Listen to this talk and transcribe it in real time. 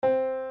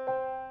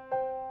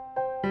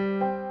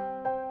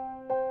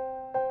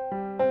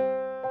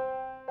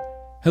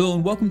Hello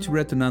and welcome to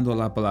Retornando a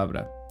la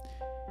Palabra.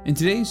 In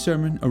today's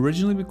sermon,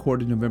 originally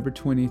recorded November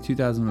 20,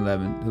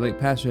 2011, the late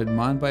Pastor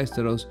Edmond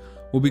Ballesteros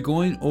will be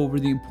going over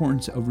the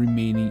importance of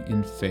remaining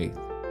in faith.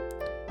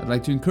 I'd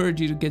like to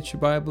encourage you to get your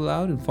Bible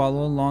out and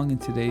follow along in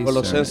today's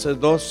Colosenses sermon.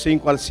 2,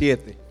 5 al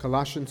 7.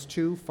 Colossians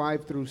 2,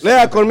 5 through 7.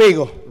 Lea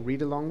conmigo.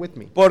 Read along with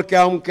me. Porque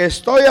aunque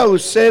estoy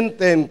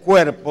ausente en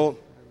cuerpo,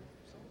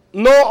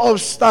 no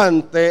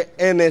obstante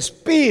en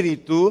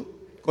espíritu,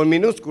 con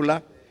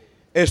minúscula,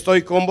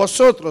 estoy con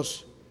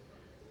vosotros,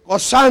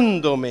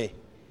 gozándome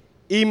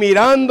y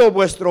mirando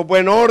vuestro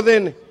buen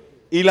orden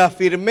y la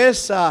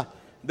firmeza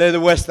de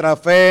vuestra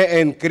fe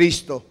en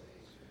Cristo.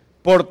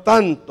 Por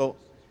tanto,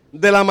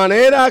 de la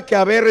manera que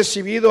habéis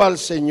recibido al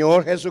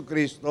Señor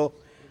Jesucristo,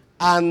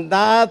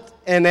 andad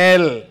en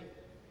Él,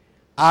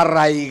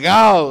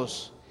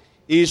 arraigados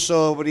y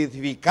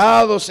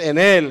solidificados en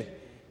Él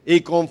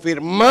y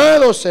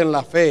confirmados en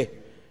la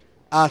fe,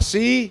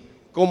 así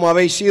como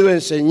habéis sido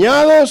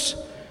enseñados,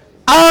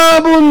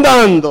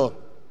 abundando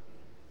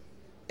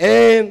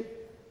en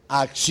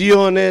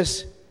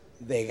acciones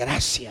de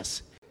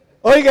gracias.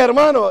 Oiga,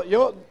 hermano,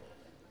 yo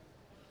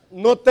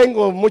no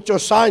tengo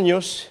muchos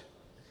años.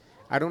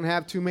 I don't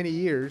have too many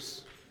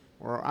years,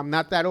 or I'm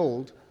not that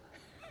old,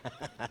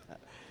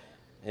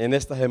 En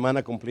esta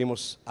semana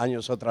cumplimos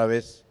años otra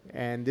vez.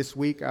 and this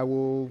week I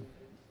will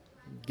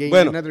gain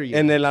Bueno, another year.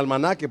 en el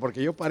almanaque,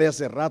 porque yo paré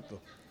hace rato.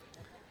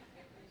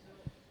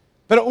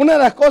 Pero una de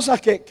las cosas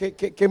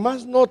que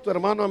más noto,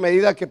 hermano, a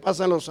medida que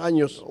pasan los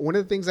años, One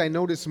of the things I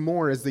notice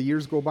more as the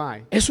years go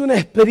by es un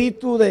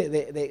espíritu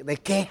de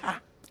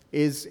queja,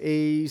 is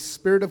a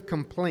spirit of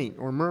complaint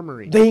or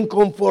murmuring, de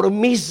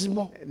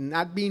inconformismo.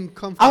 not being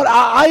comfortable.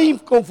 Ahora, hay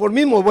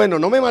inconformismo, bueno,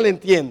 no me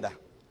malentienda.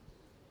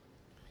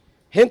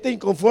 Gente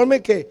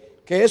inconforme que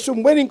es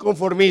un buen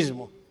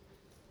inconformismo.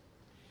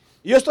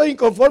 Yo estoy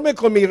inconforme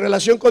con mi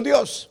relación con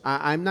Dios.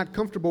 I'm not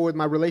comfortable with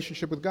my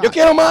relationship with God. Yo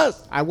quiero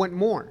más. I want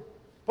more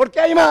 ¿Por qué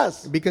hay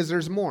más? because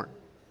there's more.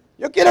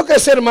 Yo quiero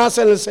crecer más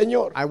en el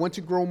Señor. I want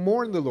to grow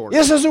more in the Lord. Y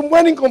ese es un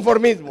buen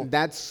inconformismo.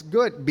 That's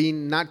good,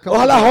 being not comfortable.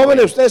 Ojalá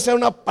jóvenes ustedes sean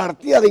una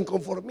partida de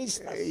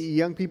inconformistas.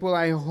 Young people,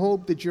 I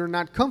hope that you're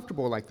not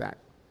comfortable like that.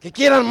 Que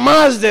quieran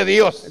más de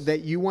Dios.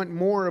 That you want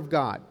more of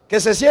God. Que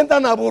se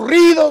sientan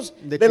aburridos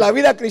de la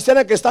vida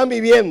cristiana que están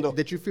viviendo.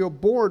 That you feel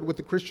bored with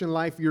the Christian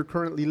life you're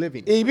currently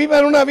living. Y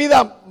vivan una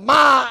vida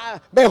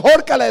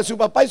mejor que la de su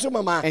papá y su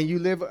mamá. And you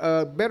live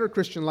a better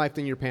Christian life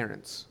than your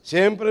parents.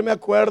 Siempre me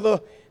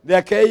acuerdo de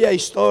aquella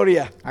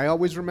historia. I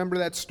always remember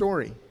that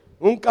story.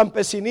 Un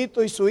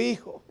campesinito y su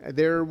hijo.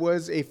 There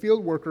was a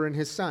field worker and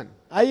his son.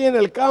 Ahí en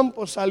el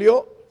campo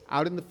salió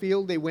Out in the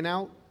field, they went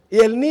out, y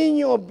el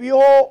niño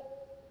vio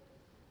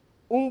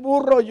un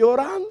burro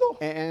llorando.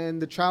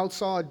 and the child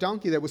saw a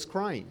donkey that was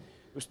crying.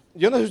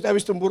 Yo no sé si usted ha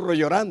visto un burro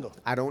llorando,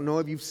 I don't know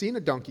if you've seen a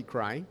donkey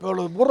cry, pero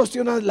los burros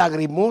tienen unas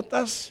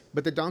lagrimotas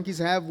but the donkeys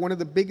have one of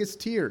the biggest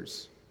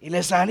tears, y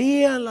le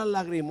salían las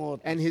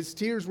lagrimotas. and his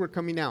tears were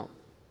coming out.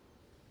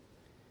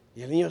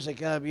 Y el niño se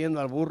queda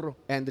viendo al burro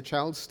And the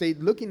child stayed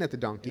looking at the y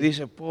donkey,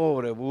 dice,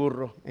 pobre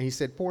burro. and he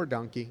said, "Poor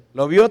donkey."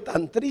 Lo vio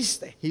tan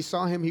triste He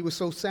saw him, he was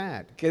so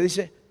sad. que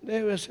dice,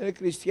 debe ser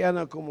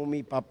cristiana como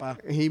mi papá.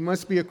 He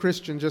must be a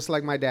Christian just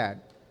like my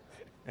dad.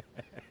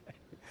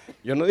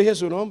 Yo no dije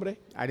su nombre,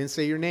 I didn't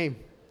say your name.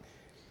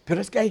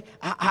 pero es que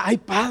hay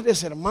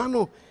padres,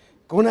 hermano,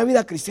 con una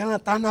vida cristiana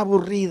tan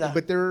aburrida,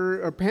 But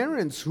there are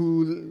parents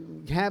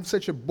who have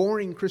such a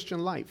boring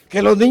Christian life.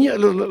 que los niños,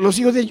 los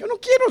hijos dicen, yo no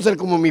quiero ser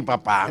como mi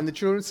papá. And the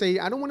children say,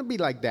 "I don't want to be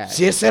like that.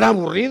 Si es ser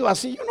aburrido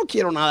así, yo no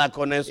quiero nada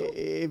con eso.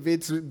 If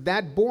it's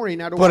that boring,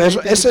 I don't Por want eso,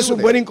 anything ese to es do un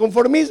with buen it."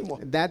 inconformismo.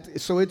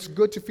 So it's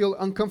good to feel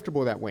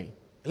uncomfortable that way.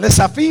 El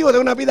desafío de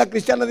una vida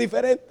cristiana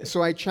diferente.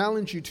 So I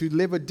challenge you to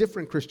live a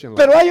different Christian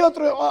life. Pero hay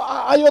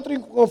otro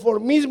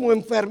inconformismo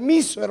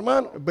enfermizo,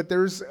 hermano. But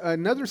there's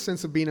another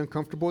sense of being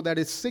uncomfortable that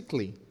is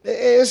sickly.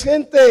 Es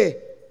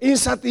gente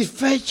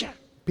insatisfecha,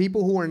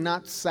 People who are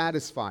not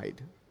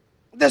satisfied.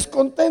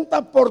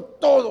 descontenta por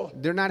todo.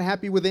 They're not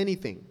happy with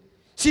anything.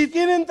 Si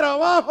tienen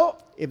trabajo,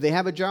 If they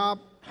have a job,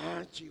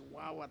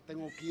 Chihuahua,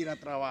 tengo que ir a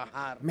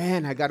trabajar.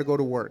 man, I got to go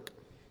to work.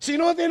 Si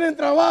no tienen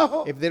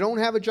trabajo, If they don't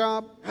have a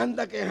job,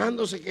 anda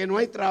quejándose que no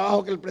hay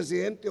trabajo, que el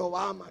presidente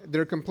Obama.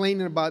 they're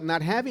complaining about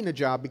not having a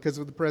job because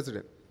of the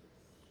president.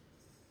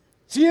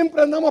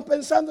 Siempre andamos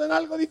pensando en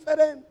algo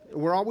diferente.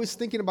 We're always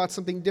thinking about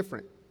something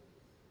different.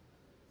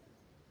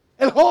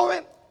 El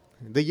joven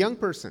The young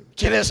person,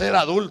 quiere ser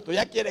adulto,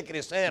 ya quiere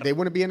crecer, they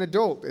want to be an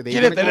adult. They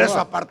quiere want to tener grow su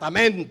up.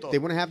 apartamento. They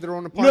want to have their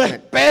own No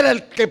apartment. espera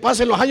el que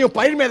pasen los años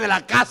para irme de la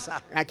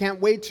casa. I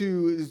can't wait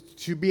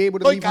to be able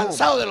to Estoy leave home.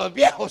 cansado de los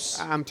viejos.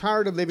 I'm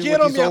tired of living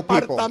Quiero with these mi old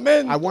people.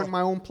 apartamento. I want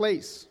my own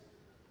place.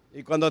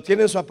 Y cuando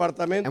tienen su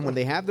apartamento, And when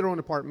they have their own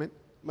apartment,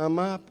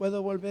 mamá,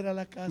 ¿puedo volver a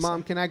la casa?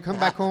 Mom, can I come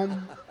back home?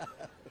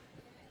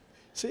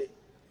 Sí.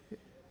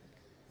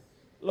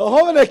 Los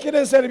jóvenes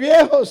quieren ser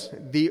viejos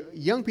The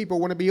young people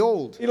want to be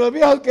old. y los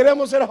viejos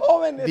queremos ser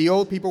jóvenes. The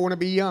old people want to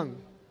be young.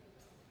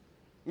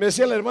 Me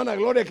decía la hermana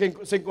Gloria que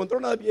se encontró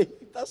unas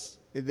viejitas,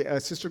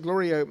 Sister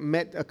Gloria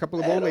met a couple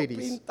of old pero ladies,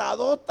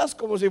 pintadotas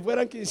como si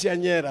fueran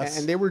quinceañeras.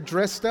 and they were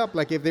dressed up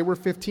like if they were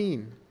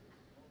 15.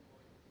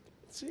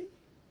 Sí.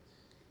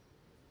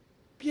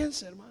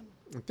 Piensa, hermano.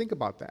 And think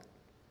about that.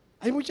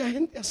 Hay mucha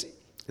gente así.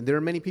 And there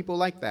are many people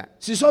like that.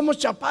 Si somos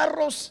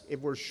chaparros,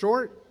 If we're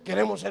short,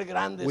 queremos ser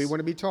grandes. we want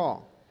to be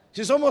tall.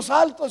 Si somos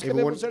altos, If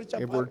we're, queremos ser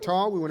if we're chaparros.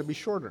 tall, we want to be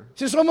shorter.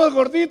 Si somos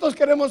gorditos,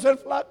 queremos ser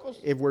flacos.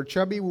 If we're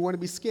chubby, we want to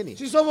be skinny.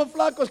 Si somos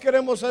flacos,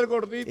 queremos ser If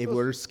gorditos.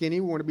 we're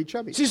skinny, we want to be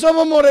chubby. Si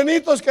somos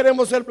morenitos,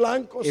 queremos ser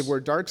blancos. If we're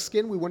dark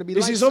skinned, we want to be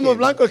Y light si somos skinned.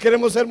 blancos,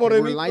 queremos ser If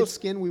we're light morenitos.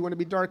 skinned, we want to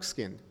be dark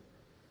skinned.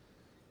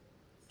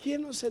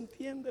 ¿Quién nos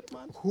entiende,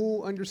 hermano?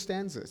 Who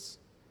understands this?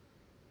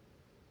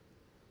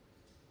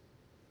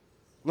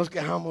 Nos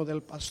quejamos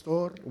del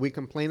pastor, We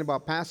complain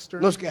about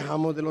pastor. nos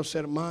quejamos de los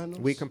hermanos.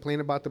 We complain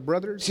about the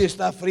brothers. Si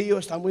está frío,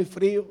 está muy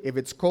frío. If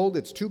it's cold,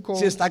 it's too cold.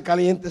 Si está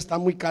caliente, está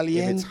muy If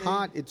caliente. it's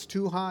hot, it's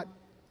too hot.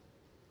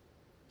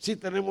 Si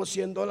tenemos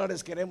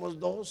 $100, queremos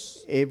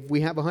dos. If we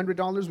have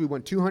 $100, we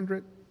want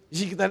 200. Y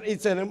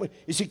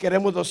si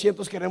queremos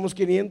 200, queremos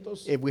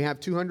 500. If we have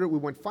 200, we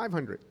want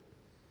 500.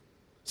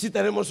 Si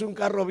tenemos un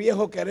carro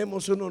viejo,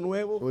 queremos uno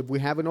nuevo. If we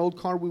have an old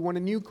car, we want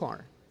a new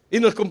car. Y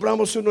nos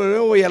compramos uno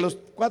nuevo y a los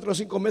 4 o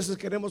 5 meses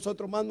queremos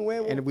otro más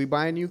nuevo. And if we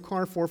buy a new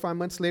car, 4 or 5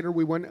 months later,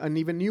 we want an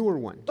even newer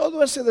one.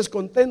 Todo ese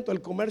descontento el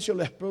comercio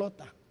lo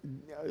explota.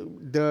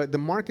 The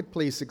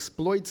marketplace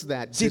exploits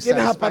that Si tienes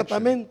dissatisfaction.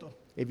 apartamento,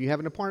 If you have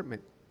an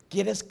apartment,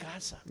 quieres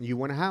casa. you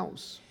want a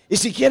house. Y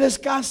si quieres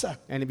casa,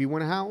 And if you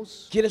want a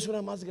house, quieres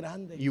una más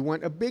grande. you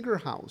want a bigger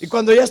house. Y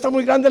cuando ya está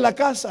muy grande la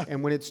casa,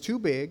 And when it's too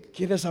big,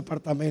 quieres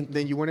apartamento.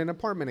 then you want an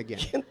apartment again.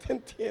 ¿Quién te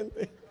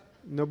entiende?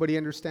 Nobody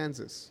understands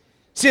this.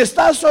 Si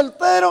estás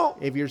soltero,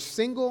 If you're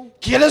single,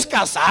 quieres you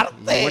want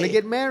to casarte.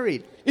 get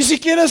married. Y si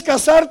quieres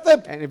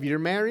casarte, And if you're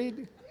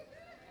married,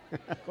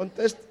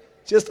 contesta.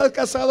 Si estás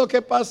casado,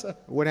 ¿qué pasa?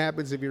 what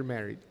happens if you're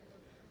married?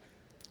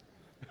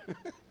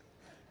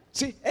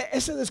 Sí,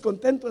 ese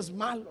descontento es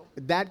malo.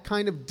 That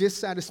kind of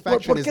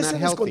dissatisfaction is Porque not ese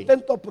healthy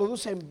descontento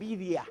produce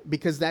envidia.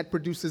 because that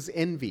produces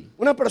envy.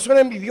 Una persona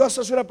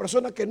envidiosa es una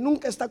persona que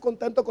nunca está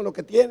contento con lo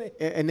que tiene.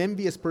 An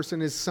envious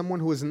person is someone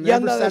who is Y never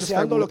anda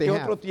satisfied deseando with lo what they que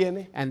otro have.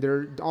 tiene. And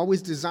they're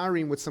always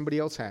desiring what somebody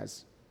else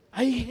has.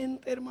 Hay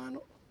gente,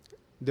 hermano,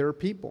 There are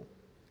people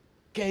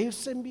que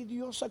es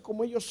envidiosa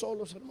como ellos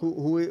solos, hermano.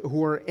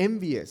 who are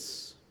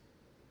envious.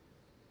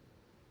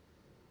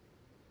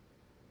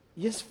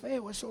 Y es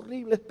feo, es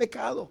horrible, es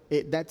pecado.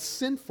 That's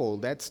sinful.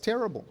 That's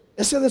terrible.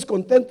 Ese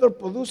descontento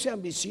produce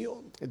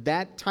ambición.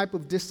 That type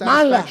of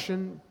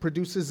dissatisfaction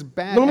produces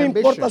bad No me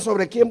ambition. importa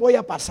sobre quién voy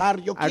a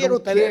pasar, yo I quiero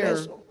don't tener care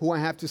eso. who I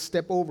have to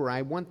step over.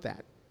 I want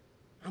that.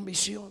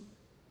 Ambición.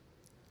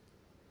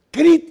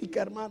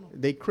 Crítica, hermano.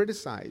 They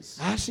criticize.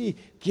 Ah, sí,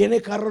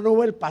 tiene carro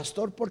nuevo el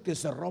pastor porque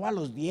se roba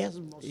los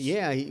diezmos.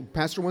 Yeah,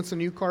 pastor wants a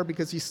new car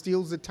because he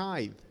steals the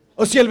tithe.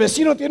 O si el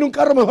vecino tiene un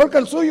carro mejor que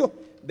el suyo,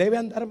 debe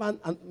andar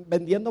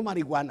vendiendo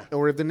marihuana.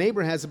 Or if the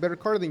neighbor has a better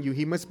car than you,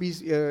 he must be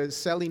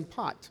selling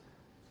pot.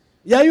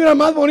 Y hay una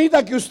más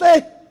bonita que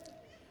usted.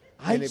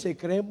 Ay, And se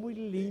cree muy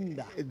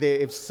linda.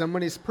 If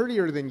someone is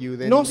prettier than you,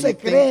 then No you se think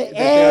cree, that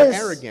they're es.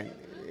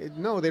 arrogant.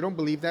 No, they don't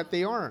believe that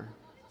they are.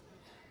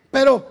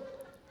 Pero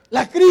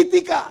la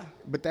crítica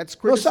But that's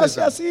nos hace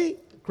criticism. así.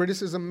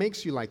 Criticism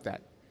makes you like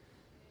that.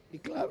 Y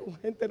claro,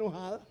 gente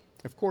enojada.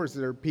 Of course,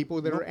 there are people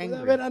that No are puede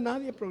angry. ver a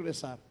nadie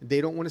progresar.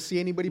 They don't want to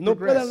see anybody No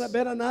puede progress.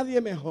 ver a nadie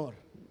mejor.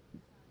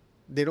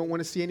 They don't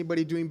want to see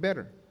anybody doing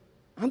better.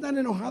 Andan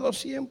enojados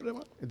siempre,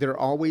 hermano. They're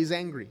always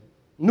angry.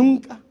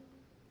 Nunca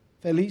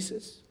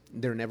felices.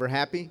 They're never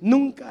happy.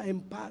 Nunca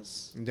en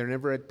paz. They're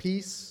never at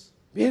peace.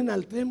 Vienen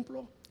al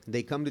templo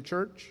They come to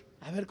church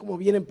a ver cómo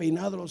vienen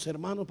peinados los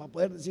hermanos para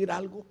poder decir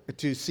algo.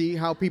 to see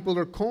how people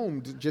are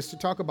combed just to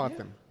talk about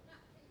them.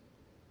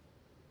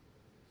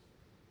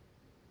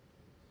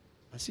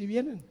 Así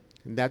vienen.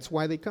 And that's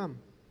why they come.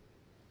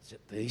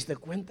 ¿Te diste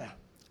cuenta?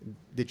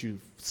 Did you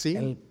see?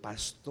 El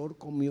pastor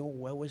comió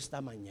huevo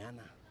esta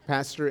mañana.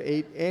 Pastor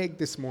ate egg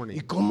this ¿Y morning.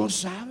 cómo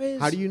sabes?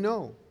 How do you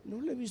know? ¿No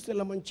le viste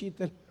la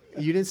manchita?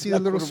 You didn't see the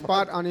little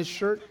spot on his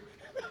shirt?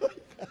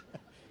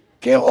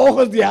 ¡Qué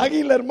ojos de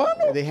águila,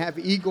 hermano! They have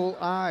eagle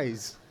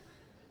eyes.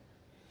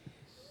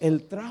 El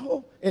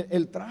traje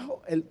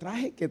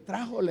que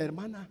trajo la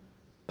hermana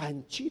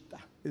Panchita,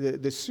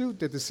 The suit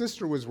that the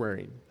sister was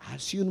wearing,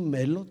 hace un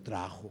mes lo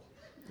trajo.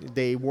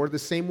 they wore the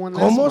same one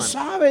last ¿Cómo month.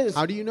 sabes?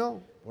 How do you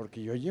know? Porque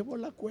yo llevo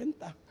la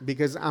cuenta.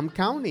 Because I'm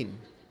counting.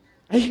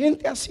 Hay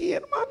gente así,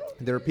 hermano.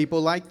 There are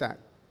people like that.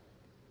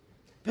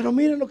 Pero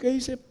miren lo que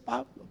dice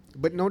Pablo.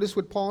 But notice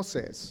what Paul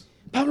says.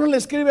 Pablo le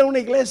escribe a una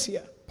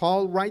iglesia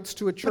Paul writes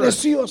to a church.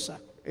 preciosa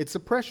It's a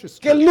precious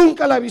que él church.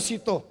 nunca la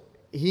visitó.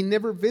 He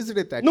never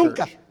visited that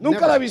Nunca, church.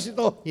 nunca Never. la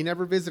visitó. He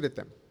never visited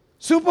them.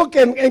 Supo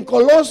que en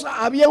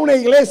Colosa había una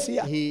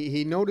iglesia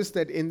He noticed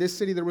that in this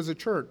city there was a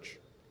church.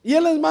 y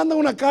él les manda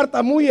una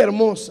carta muy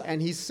hermosa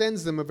And he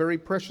sends them a very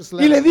precious y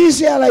le letter.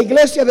 dice a la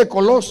iglesia de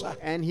Colosa,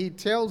 And he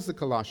tells the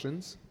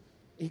Colossians,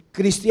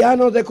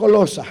 cristianos de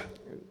Colosa,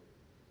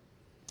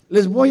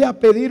 les voy a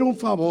pedir un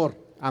favor.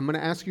 I'm going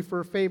to ask you for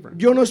a favor.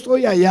 Yo no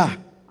estoy allá,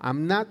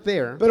 I'm not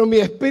there, pero mi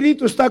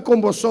espíritu está con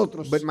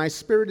vosotros. but my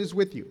spirit is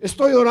with you.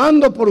 Estoy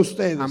orando por I'm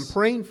ustedes.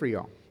 praying for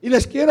y'all. Y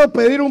les quiero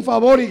pedir un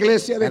favor,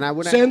 iglesia de And I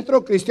wanna-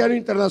 Centro Cristiano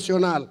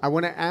Internacional. I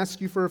want to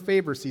ask you for a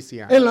favor,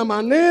 CCI. En la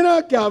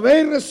manera que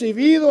habéis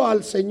recibido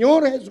al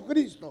Señor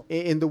Jesucristo,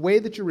 In the way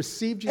that you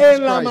received Jesus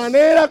en la Christ,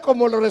 manera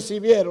como lo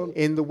recibieron,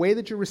 in the way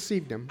that you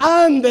received Him,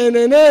 anden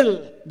en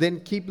Él. then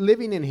keep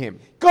living in Him.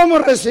 ¿Cómo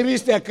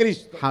recibiste a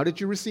Cristo? How did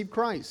you receive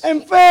Christ?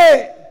 En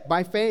fe.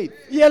 By faith.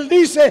 Y Él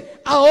dice,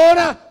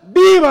 ahora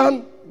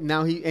vivan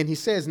Now He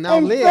says, now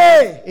En live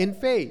fe. in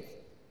faith.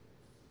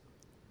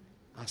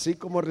 así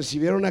como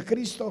recibieron a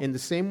Cristo. In the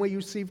same way you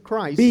received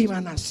Christ,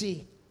 Vivan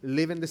así.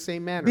 live in the same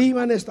manner.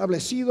 Vivan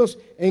establecidos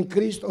en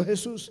Cristo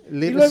Jesús. Y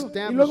Live luego,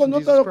 established in nota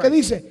Jesus lo que Christ.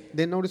 dice.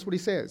 Then notice what He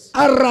says.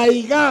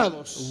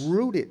 Arraigados.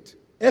 Rooted.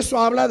 Eso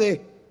habla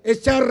de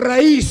echar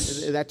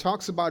raíz. That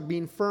talks about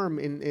being firm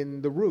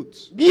in the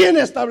roots. Bien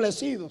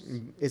establecidos.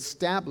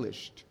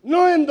 Established.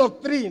 No en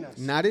doctrinas.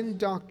 Not in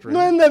doctrine.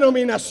 No en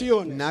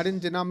denominaciones. Not in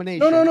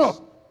denominations.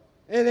 No.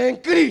 En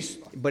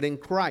Cristo. But in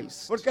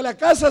Christ. Porque la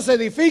casa se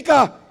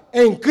edifica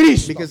en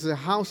Cristo. Because the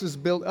house is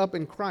built up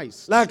in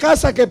Christ. La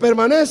casa que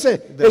permanece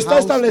The está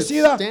house that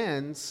establecida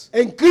stands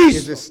en is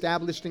Cristo.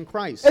 established in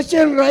Christ.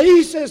 Echen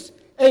raíces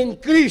en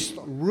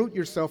Cristo. Root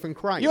yourself in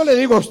Christ. Yo le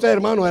digo a usted,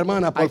 hermano,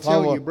 hermana, I por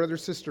tell you, favor, brother,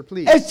 sister,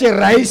 please. eche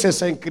raíces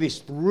en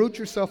Cristo. Root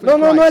yourself in No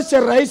Christ. eche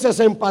raíces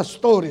en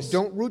pastores.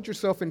 Don't root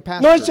yourself in No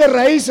pastors. eche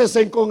raíces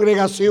en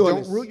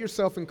congregaciones. Don't root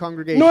yourself in No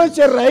congregations.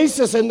 eche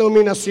raíces en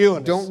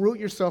dominaciones. Don't root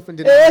yourself in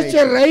Eche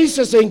denominations.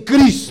 raíces en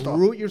Cristo.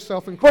 Root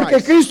yourself in Porque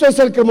Christ. Cristo es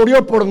el que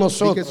murió por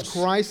Because nosotros.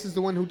 Christ is the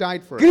one who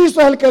died for us.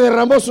 Cristo es el que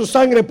derramó su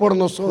sangre por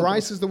nosotros.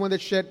 Christ is the one that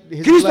shed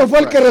His Cristo blood fue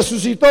el for que us.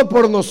 resucitó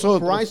por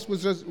nosotros. Christ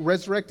was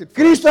resurrected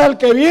for us. Cristo es el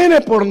que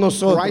viene por Christ is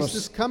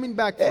nosotros. coming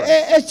back for us.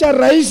 Echa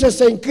raíces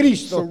en So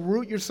Cristo.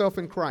 root yourself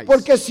in Christ.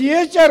 Porque si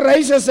echa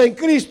raíces en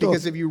Cristo,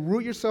 Because if you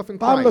root yourself in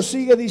Pablo Christ,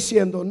 sigue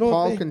diciendo, no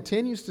Paul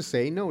continues to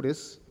say,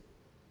 notice,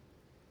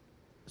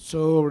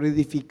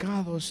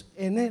 sobreedificados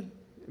en Él.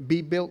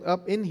 be built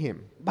up in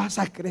Him. Vas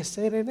a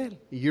crecer en Él.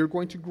 You're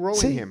going to grow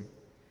Sí. in Him.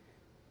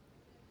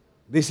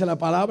 Dice la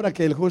palabra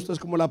que el justo es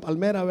como la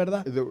palmera,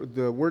 ¿verdad?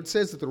 The word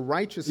says that the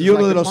righteous Y is uno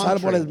like de the los palm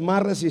árboles tree.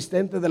 más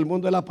resistentes del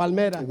mundo es la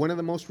palmera. One of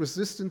the most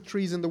resistant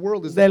trees in the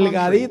world is the palm tree.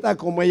 Delgadita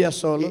como ellas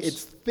solos,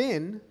 It's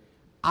thin,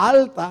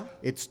 alta,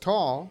 it's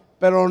tall,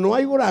 pero no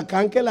hay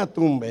huracán que la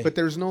tumbe. but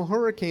there's no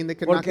hurricane that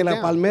can knock Porque it la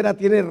down. palmera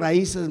tiene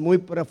raíces muy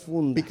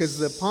profundas. Because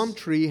the palm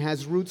tree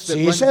has roots that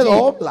Sí run se deep.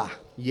 dobla,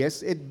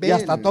 Yes, it y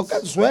bends. hasta toca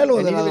el suelo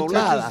And de it la even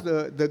doblada.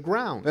 touches the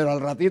ground. Pero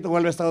al ratito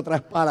vuelve a estar otra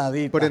vez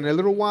paradita. But in a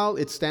little while,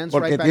 it stands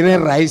Porque right back tiene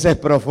up. raíces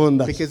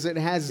profundas. Because it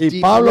has Y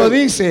deep Pablo roots.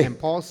 dice, And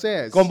Paul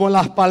says, como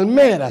las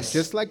palmeras,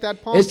 just like that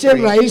palm echen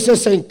tree,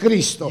 raíces en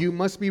Cristo, you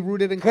must be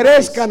rooted in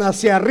Christ. crezcan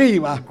hacia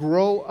arriba.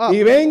 Grow up.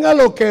 Y venga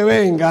lo que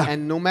venga,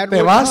 And no matter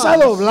te what vas a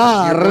comes, you're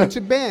doblar, going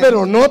to bend,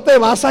 pero no te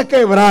vas a but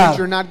quebrar.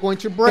 you're not going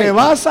to break. Te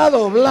vas a You're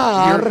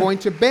doblar, going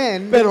to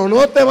bend, pero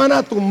no te van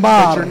a but you're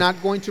tumbar. not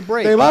going to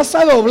break. Te vas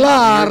a You're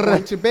doblar,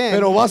 going to bend,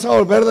 pero vas a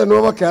volver de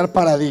nuevo a quedar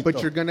paradito.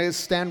 But you're going to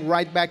stand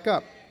right back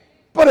up.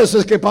 Por eso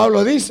es que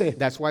Pablo dice,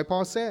 That's why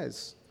Paul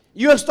says,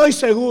 yo estoy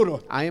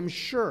seguro I am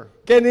sure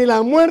que ni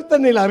la muerte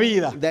ni la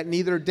vida, that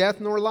neither death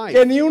nor life,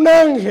 que ni un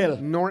ángel,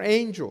 nor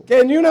angel,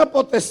 que ni una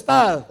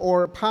potestad,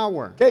 or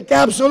power, que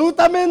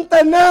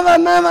absolutamente nada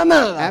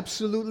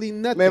absolutely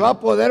me va nothing a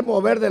poder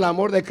mover del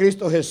amor de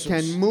Cristo Jesús.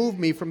 can move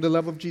me from the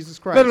love of Jesus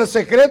Pero el Christ.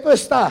 secreto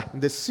está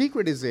The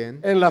secret is in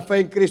en la fe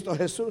en Cristo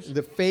Jesús.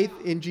 the faith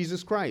in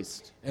Jesus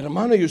Christ.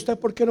 Hermano, ¿y usted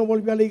por qué no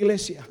volvió a la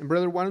iglesia? And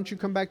brother, why don't you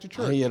come back to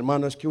church? Ay,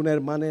 hermano, es que una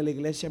hermana de la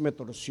iglesia me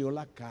torció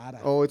la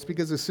cara. Oh, it's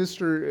because a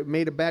sister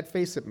made a bad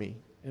face at me.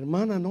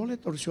 Hermana, no le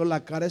torció la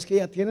cara, es que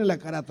ella tiene la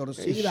cara She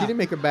torcida. didn't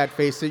make a bad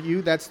face at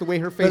you. That's the way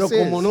her face Pero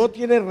como is. no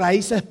tiene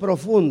raíces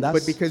profundas,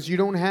 But because you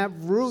don't have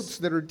roots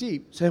that are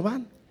deep, se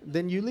van.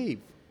 then you leave.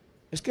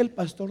 Es que el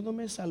pastor no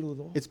me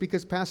saludó. It's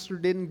because pastor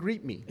didn't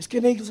greet me. Es que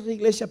en esa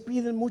iglesia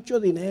piden mucho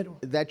dinero.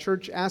 That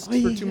church asks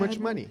Ay, for too much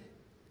hermano, money.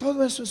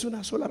 Todo eso es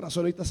una sola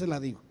razón, ahorita se la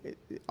digo.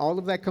 All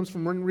of that comes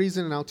from one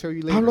reason, and I'll tell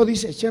you Pablo later.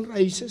 dice, echen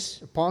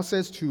raíces. Paul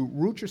says to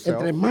root yourself.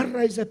 Entre más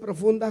raíces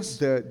profundas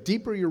The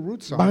deeper your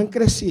roots are, van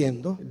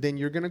creciendo. then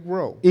you're going to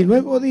grow. Y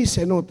luego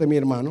dice, note mi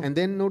hermano, And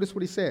then notice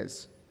what he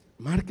says.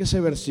 marque ese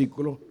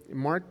versículo,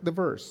 Mark the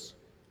verse.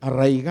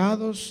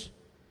 arraigados,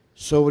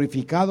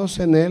 sobreedificados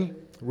en él,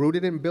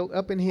 Rooted and built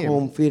up in him,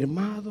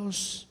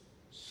 confirmados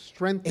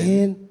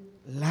strengthened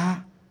en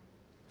la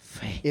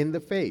fe. in the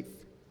faith.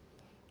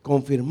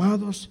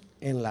 Confirmados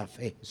en la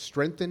fe.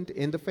 Strengthened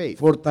in the faith.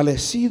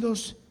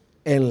 Fortalecidos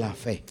en la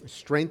fe.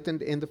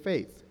 Strengthened in the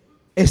faith.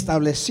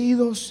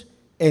 Establecidos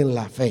en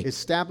la fe.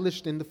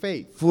 Established in the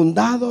faith.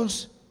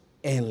 Fundados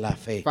en la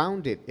fe.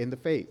 Founded in the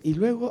faith. Y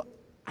luego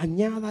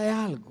añade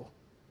algo.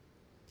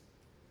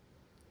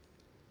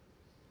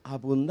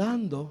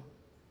 Abundando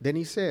Then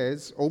he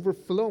says,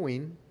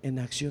 overflowing en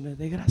acciones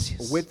de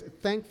gracias. with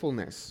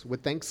thankfulness,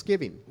 with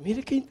thanksgiving.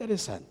 Mire qué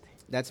interesante.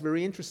 That's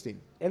very interesting.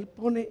 Él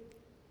pone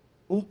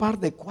un par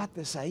de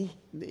cuates ahí.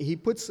 He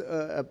puts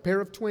a pair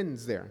of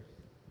twins there.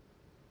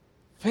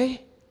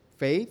 Fe,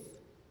 Faith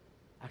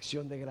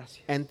acción de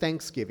gracias. and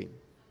thanksgiving.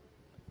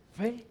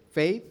 Fe,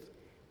 Faith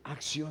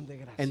acción de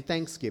gracias. and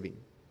thanksgiving.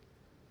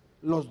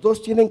 Los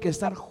dos tienen que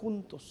estar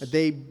juntos.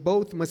 They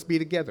both must be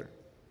together.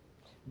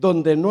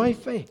 Donde no hay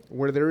fe,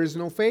 Where there is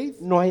no faith,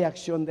 no hay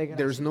acción de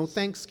there's gracias. no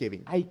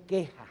thanksgiving. Hay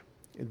queja.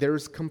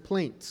 There's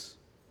complaints.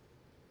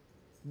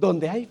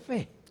 Donde hay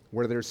fe,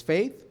 Where there's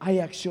faith, hay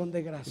acción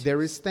de gracias.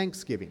 there is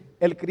thanksgiving.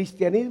 El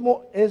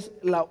cristianismo es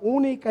la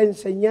única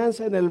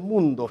enseñanza en el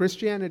mundo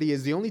Christianity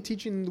is the only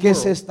teaching in the que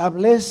se world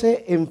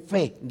establece en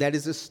fe, that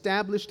is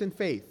established in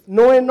faith,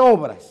 no en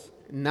obras,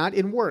 not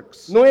in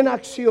works, no en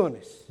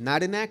acciones,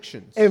 not in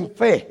actions, en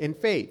fe, in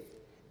faith,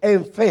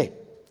 en fe.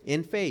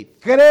 in faith.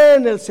 Cree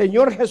en el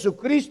Señor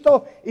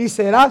Jesucristo y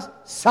serás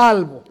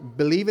salvo.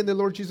 Believe in the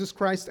Lord Jesus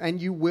Christ and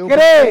you will Cree. be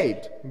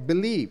saved.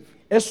 Believe.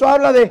 Eso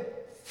habla de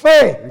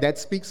fe. That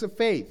speaks of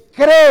faith.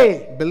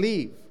 Cree.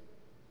 Believe.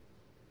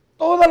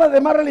 Todas las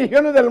demás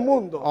religiones del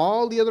mundo,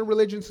 All the other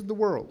religions of the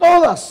world,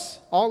 todas,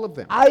 all of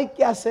them, hay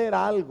que hacer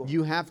algo.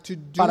 you have to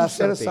do Para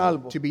ser something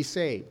salvo. to be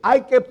saved.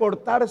 Hay que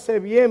portarse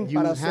bien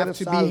You para ser have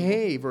to salvo.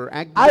 behave or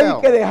act Hay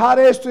well. que dejar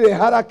esto y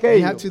dejar You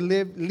aquello. have to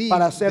leave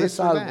para ser this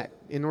or salvo. that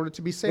in order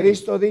to be saved.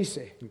 Cristo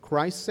dice, And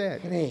Christ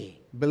said, cree,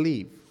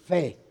 believe,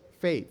 fe,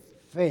 faith,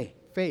 fe,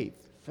 faith,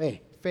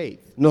 fe. faith.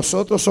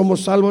 Nosotros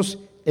somos salvos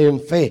en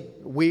fe.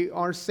 We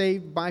are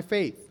saved by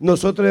faith.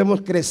 Nosotros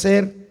debemos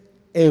crecer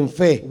en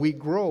fe. We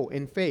grow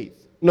in faith.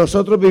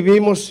 Nosotros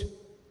vivimos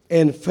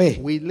en fe.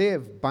 We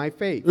live by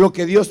faith. Lo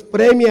que Dios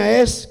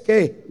premia es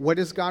que What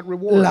does God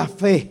reward? la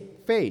fe.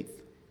 Faith.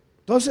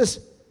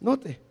 Entonces,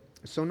 note,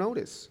 So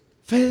notice,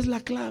 fe es la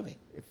clave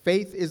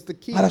faith is the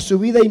key para su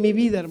vida y mi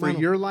vida, for hermano,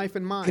 your life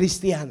and mine,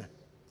 cristiana.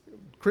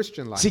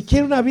 Christian life. Si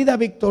quiere una vida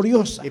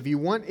victoriosa, If you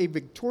want a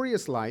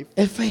victorious life,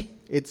 es fe.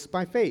 it's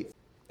by faith.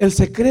 El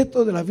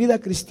secreto de la vida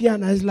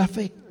cristiana es la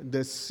fe.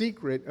 The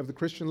secret of the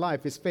Christian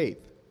life is faith.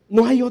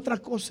 No hay otra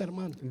cosa,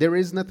 hermano. There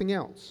is nothing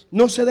else.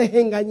 No se deje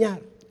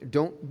engañar.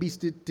 Don't be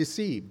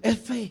deceived. Es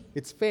fe.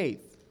 It's faith.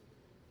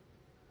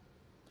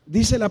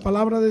 Dice la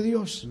palabra de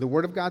Dios The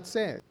word of God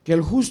said, que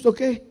el justo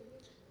que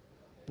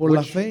por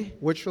la fe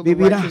which shall the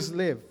vivirá. righteous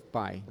live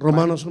by?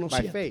 Romanos by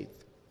 1:7. faith.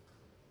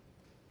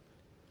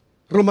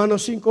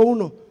 Romanos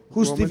 5:1.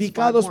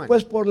 Justificados 5:1.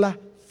 pues por la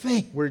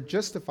fe, We're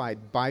justified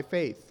by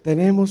faith.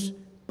 tenemos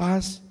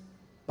paz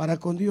para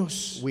con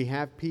Dios. We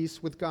have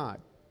peace with God.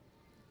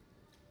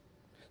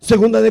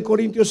 Segunda de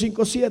Corintios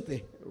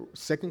 5:7.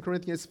 2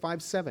 Corinthians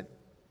 5:7.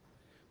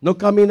 No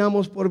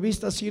caminamos por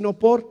vista sino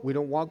por. We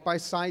don't walk by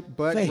sight,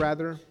 but Fe.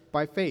 rather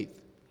by faith.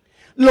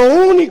 Lo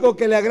único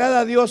que le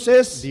agrada a Dios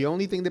es, The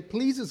only thing that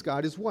pleases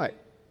God is what?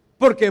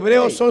 porque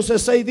Hebreos Faith.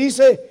 11:6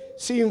 dice,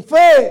 sin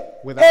fe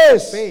Without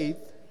es faith,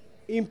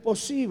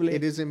 imposible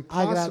it is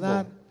impossible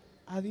agradar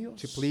a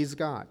Dios. to please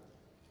God.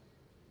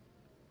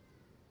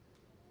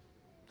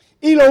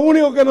 Y lo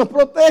único que nos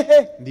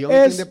protege The only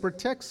thing es that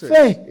protects us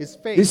fe. is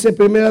faith. Dice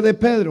primera de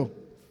Pedro,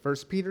 1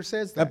 Peter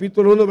says that,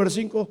 capítulo 1,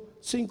 versículo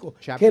 5,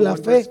 Chapter que la 1,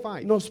 fe verse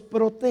 5. nos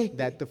protege.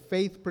 that the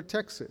faith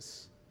protects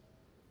us.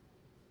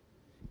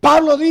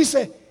 Pablo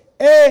dice,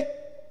 he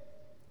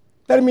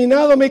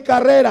terminado mi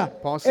carrera,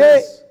 Paul he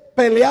says,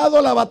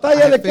 peleado la I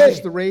batalla de have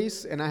finished the qué?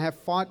 race and I have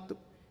fought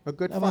a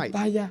good La fight.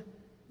 batalla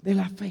de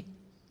la fe.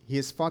 He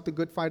has fought the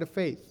good fight of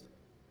faith.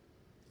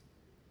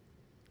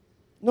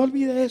 No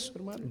olvide eso,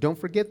 hermano. Don't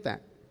forget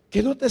that.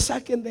 Que no te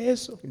saquen de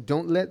eso.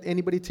 Don't let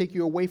anybody take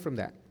you away from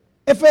that.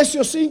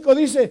 Efesios 5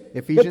 dice que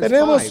Ephesians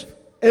tenemos 5.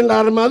 en la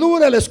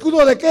armadura el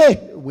escudo de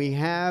qué? We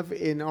have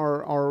in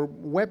our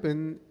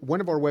weapon, one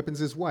of our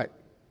weapons is what?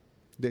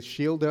 The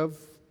shield of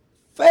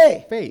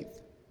Fe. faith.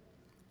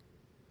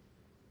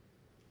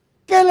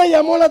 ¿Qué le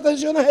llamó la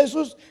atención a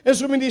Jesús en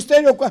su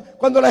ministerio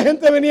cuando la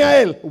gente venía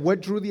a él? What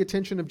drew the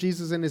attention of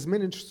Jesus in his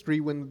ministry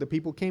when the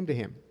people came to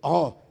him?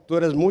 Oh, tú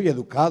eres muy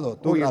educado,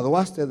 tú Oh, you're-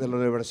 graduaste de la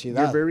You're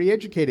universidad. very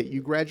educated.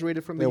 You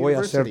graduated from Te the voy a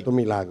university. hacer tu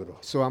milagro.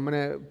 So I'm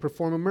going to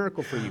perform a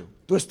miracle for you.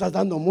 Tú estás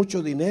dando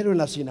mucho dinero en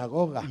la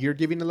sinagoga. You're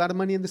giving a lot of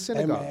money in the Te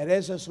synagogue.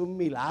 mereces un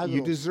milagro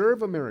You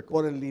deserve a miracle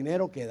por el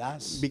dinero que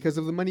das. because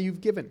of the money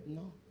you've given.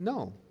 No.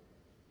 No.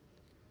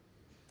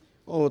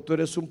 Oh, tú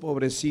eres un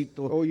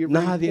pobrecito. Oh, you're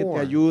very Nadie poor.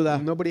 te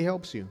ayuda. Nobody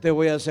helps you. Te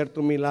voy a hacer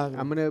tu milagro.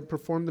 I'm going to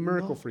perform the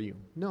miracle No. for you.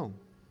 No.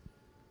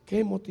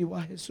 ¿Qué motivó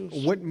a Jesús?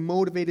 What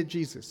motivated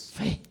Jesus?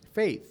 Fe,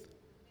 Faith.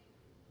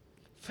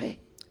 fe.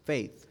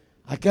 Faith.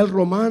 Aquel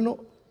romano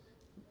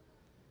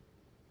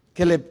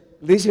que le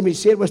dice, mi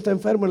siervo está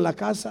enfermo en la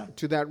casa.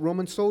 To that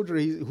Roman soldier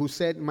who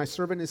said, my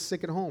servant is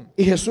sick at home.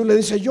 Y Jesús le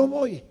dice, yo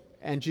voy.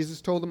 And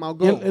Jesus told him, I'll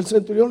Y go. el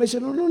centurión le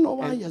dice, no, no,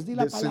 no And vayas, di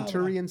la the palabra.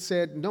 centurion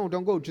said, no,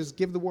 don't go, just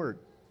give the word.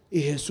 Y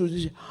Jesús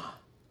dice,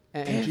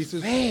 And ¡Qué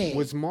Jesus fe!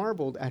 was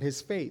marveled at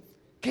his faith.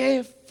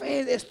 qué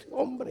fe de este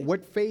hombre.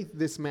 What faith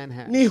this man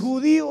has. Ni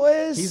judío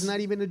He's es, not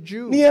even a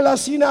Jew. ni en la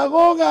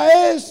sinagoga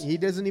es. He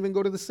doesn't even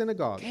go to the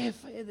synagogue. Qué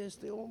fe de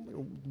este hombre.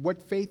 What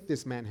faith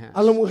this man has.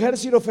 A la mujer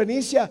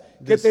sirofenicia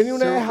que The tenía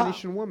una hija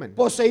Syrophoenician woman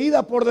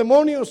poseída por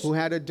demonios, who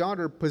had a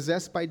daughter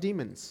possessed by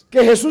demons.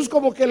 que Jesús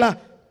como que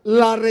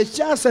la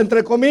rechaza,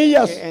 entre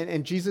comillas,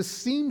 And Jesus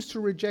seems to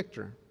reject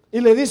her. y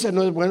le dice,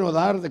 no es bueno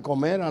dar de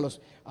comer a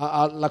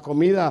la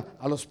comida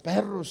a los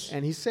perros.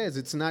 And he says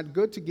it's not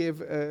good to give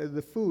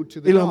the food to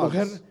Y the la dogs.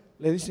 mujer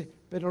le dice,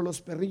 pero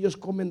los perrillos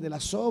comen de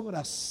las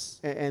sobras.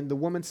 And the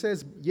woman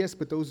says, yes,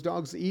 but those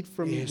dogs eat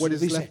from Jesús what is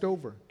dice, left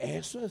over.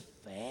 eso es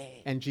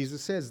fe, And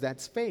Jesus says,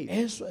 that's faith.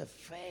 eso es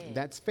fe.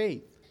 That's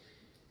faith.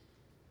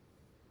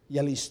 Y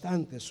al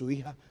instante su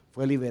hija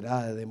fue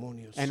liberada de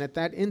demonios. And at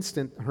that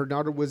instant, her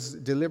daughter was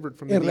delivered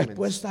from the ¿En demons.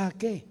 respuesta a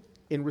qué?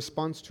 In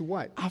response to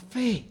what? A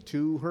fe.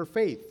 To her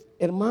faith.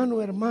 Hermano,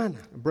 hermana,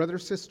 Brother,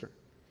 sister,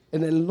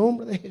 en el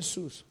nombre de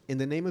Jesús, in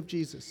the name of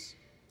Jesus,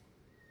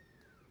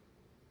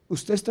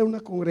 usted está en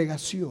una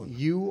congregación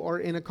you are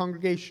in a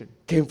congregation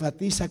que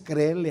enfatiza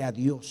creerle a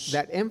Dios.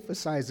 that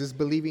emphasizes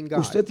believing God.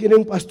 Usted tiene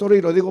un pastor,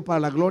 y lo digo para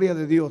la gloria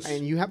de Dios,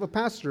 And you have a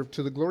pastor,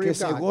 to the glory que of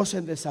se God, goza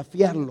en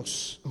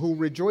desafiarlos, who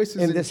rejoices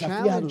en in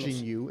desafiarlos,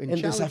 challenging you, en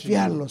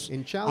desafiarlos in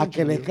a que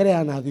challenging le you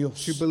crean a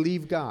Dios. to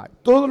believe God.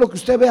 Todo lo que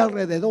usted ve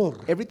alrededor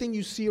Everything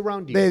you see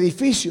around de you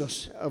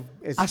edificios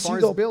as ha far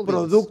sido as buildings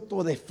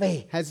producto de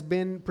fe. has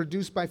been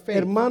produced by faith.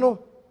 Hermano,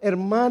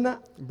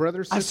 hermana,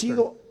 Brother, ha sister,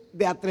 sido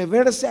de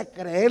atreverse a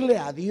creerle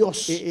a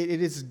Dios.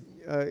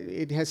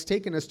 it has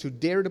taken us to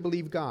dare to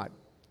believe God.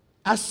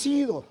 Ha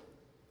sido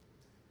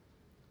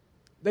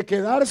de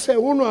quedarse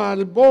uno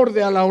al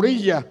borde, a la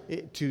orilla,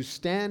 To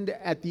stand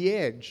at the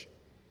edge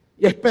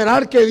y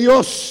esperar que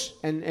Dios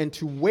and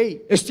to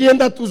wait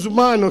extienda tus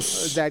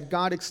manos that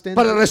God extends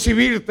para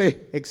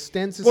recibirte. his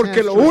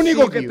Porque hands lo to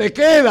único receive que you. te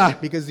queda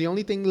Because the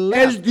only thing es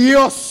left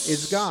Dios.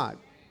 is God.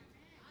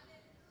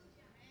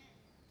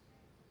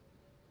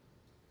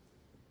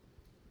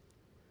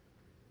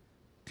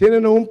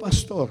 Tienen a un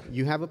pastor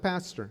You have a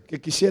pastor que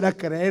quisiera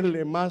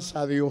creerle más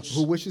a Dios,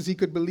 who wishes he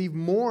could believe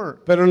more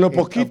pero en lo of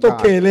poquito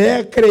God. que le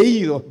he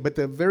creído, But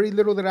the very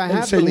little that I el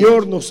have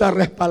Señor believed, nos ha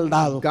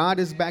respaldado. God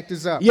has backed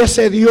us up. Y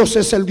ese Dios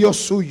es el Dios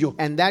suyo.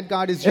 And that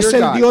God is your Es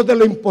el God. Dios de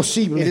lo It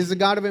imposible. is a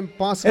God of Es el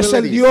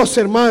impossibilities. Dios,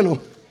 hermano,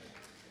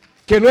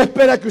 que no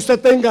espera que usted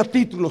tenga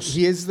títulos,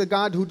 He is the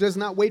God who does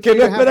not wait que for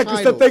no you to have espera que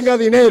usted titles. tenga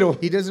dinero,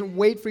 He doesn't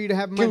wait for you to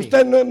have que money.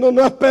 usted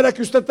no espera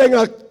que usted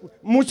tenga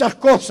muchas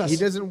cosas, He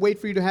doesn't wait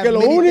for you to have que lo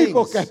many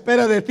único que things.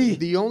 espera de ti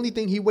The only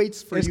thing he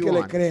waits for es you que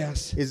le on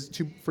creas. is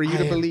for you a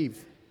to él. believe.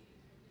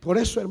 Por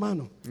eso,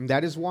 hermano, And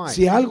that is why.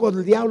 si algo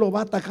el diablo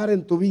va a atacar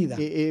en tu vida,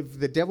 If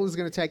the devil is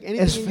going to attack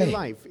Es anything in fe. your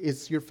life,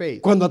 it's your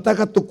faith. cuando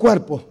ataca tu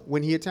cuerpo,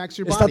 When he attacks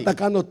your está body,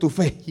 atacando tu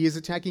fe. he is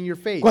attacking your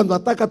faith. Cuando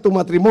ataca tu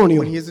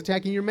matrimonio, When he is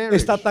attacking your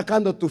marriage, está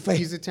atacando tu fe.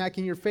 he's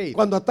attacking your faith.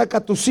 Cuando ataca a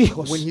tus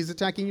hijos, When he's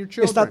attacking your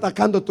está children,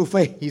 atacando tu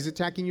fe. he's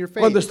attacking your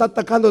faith. Cuando está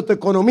atacando tu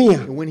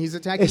economía, And when he's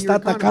attacking está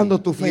your economy,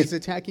 atacando tu he fe. is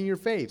attacking your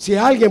faith. Si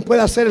alguien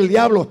puede hacer el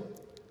diablo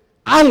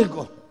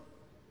algo,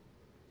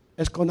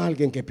 es con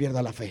alguien que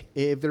pierda la fe.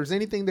 If there's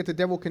anything that the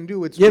devil can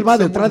do, it's Y él with va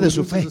someone detrás who de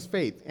su loses fe. his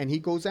faith, and he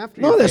goes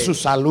after No your de faith. su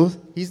salud,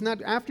 He's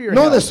not after your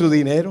no de health. su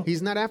dinero,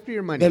 He's not after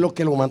your money. de lo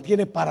que lo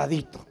mantiene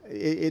paradito.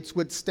 It's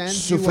what stands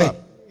Su you fe.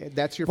 up.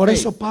 That's your Por faith.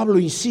 eso Pablo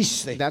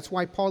insiste, That's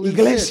why Paul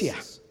Iglesia,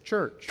 insists,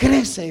 church,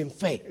 crece en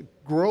fe,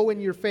 grow in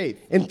your faith.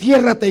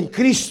 entiérrate en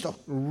Cristo,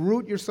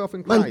 Root yourself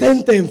in Christ.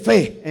 mantente en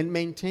fe, And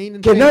maintain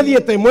in que faith.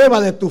 nadie te mueva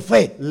de tu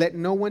fe, Let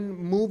no one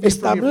move you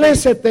from your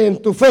faith. establécete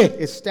en tu fe,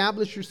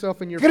 Establish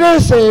yourself in your faith.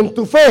 crece en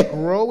tu fe,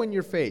 Grow in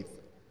your faith.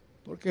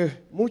 porque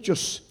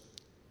muchos,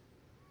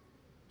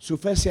 su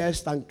fe se ha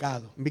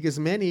estancado. Because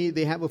many,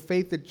 they have a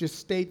faith that just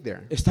stayed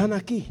there. Están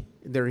aquí,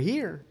 They're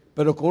here,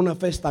 pero con una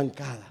fe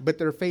estancada, but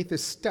their faith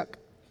is stuck.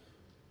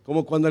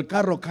 como cuando el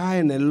carro cae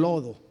en el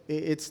lodo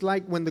It's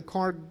like when the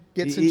car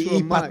gets y, into a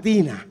mud,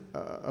 patina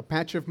a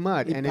patch of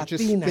mud, Y and it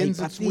just patina, y spins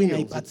its patina, y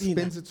wheels. It patina.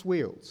 spins its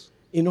wheels,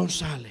 y no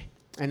sale.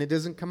 and it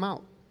doesn't come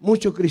out.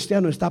 Mucho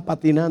cristiano está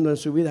patinando en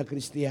su vida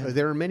cristiana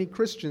There are many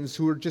Christians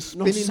who are just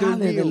No spinning sale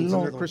their del wheels in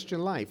their lodo.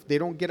 Christian life. They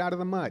don't get out of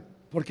the mud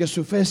porque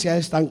su fe se ha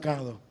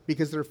estancado,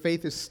 because their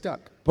faith is stuck.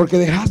 porque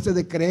dejaste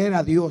de creer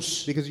a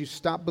Dios. Because you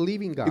stop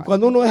believing Y God.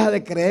 cuando uno deja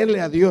de creerle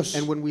a Dios,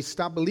 And when we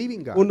stop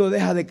believing God, uno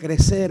deja de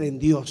crecer en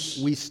Dios.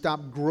 we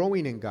stop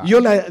growing in God. Yo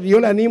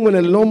le animo en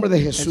el nombre de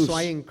And Jesús, so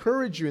I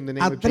encourage you in the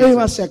name of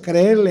atrévase Jesus, a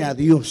creerle a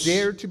Dios.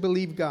 dare to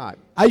believe God.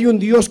 Hay un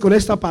Dios con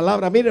esta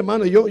palabra. Mire,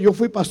 hermano, yo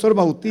fui pastor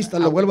bautista,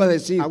 lo vuelvo a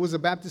decir. I was a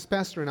Baptist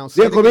pastor, and I'll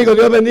say Diga it conmigo, again.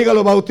 Dios bendiga a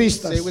los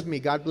bautistas. Say with me,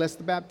 God bless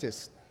the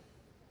Baptists.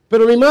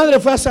 Pero mi madre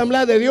fue a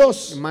Asamblea de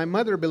Dios. My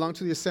mother belonged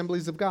to the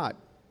Assemblies of God.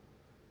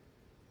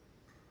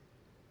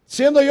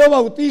 Siendo yo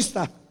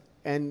bautista,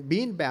 And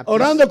being Baptist,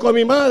 orando con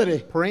mi madre.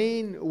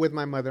 praying with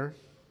my mother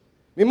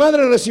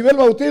recibió el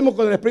bautismo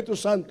con el Espíritu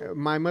Santo.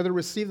 my mother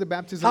received the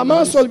baptism of the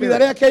Jamás Holy Spirit.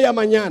 olvidaré aquella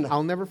mañana.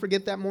 I'll never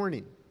forget that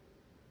morning.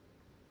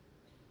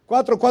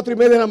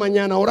 4:30 de la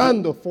mañana,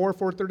 orando.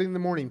 4:30 in the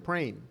morning,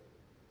 praying.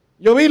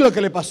 Yo vi lo que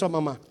le pasó a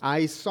mamá.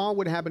 I saw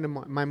what happened to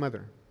my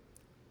mother.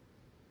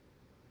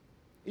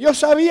 Yo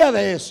sabía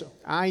de eso.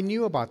 I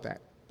knew about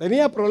that.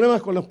 Tenía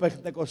problemas con los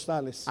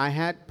pentecostales. I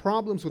had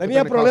problems with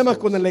Tenía the problemas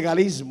con el Pentecostals.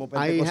 legalismo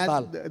I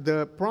pentecostal. had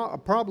a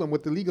problem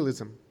with the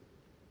legalism.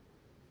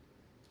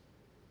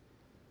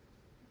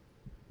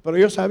 Pero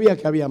yo sabía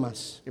que había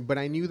más. But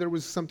I knew there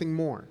was something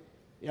more.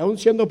 Y aún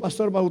siendo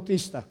pastor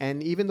bautista,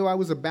 And even though I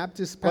was a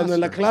Baptist cuando en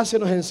la pastor, clase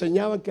nos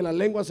enseñaban que las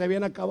lenguas se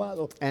habían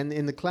acabado, and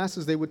in the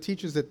classes they would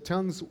teach us that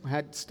tongues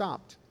had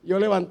stopped. yo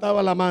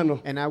levantaba la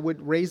mano And I would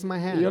raise my y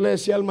yo hand. le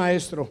decía al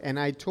maestro, And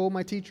I told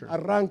my teacher,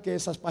 arranque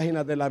esas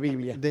páginas de la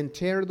Biblia. then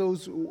tear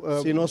those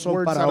Si no son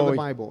words para out of the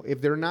hoy. Bible.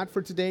 If they're not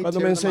for today, Cuando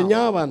tear me them out.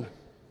 enseñaban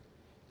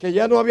que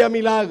ya no había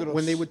milagros,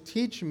 When they would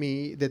teach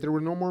me that there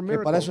were no more que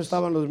para eso miracles,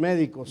 estaban los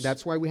médicos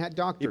that's why we had y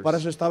doctors. para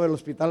eso estaba el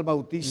hospital And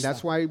bautista.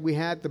 that's why we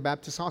had the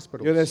Baptist Yo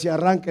hospitals. decía,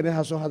 arranquen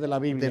esas hojas de la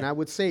Then I Biblia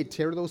would say,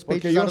 tear those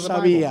Porque pages yo out of the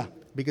sabía. Bible.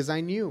 Because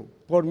I knew.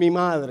 por mi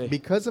madre.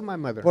 Because of my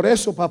mother. Por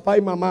eso papá y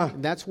mamá,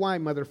 And that's why,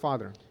 mother,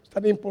 father,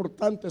 tan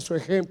importante su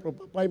ejemplo,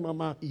 papá y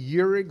mamá.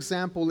 your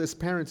example as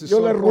parents is Yo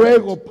so le important.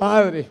 ruego,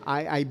 padre,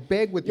 I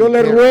beg with yo you,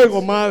 le parents,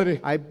 ruego, madre,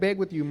 I beg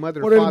with you,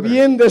 mother, por el father,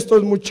 bien de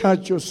estos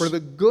muchachos, for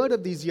the good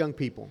of these young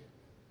people.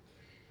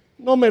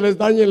 no me les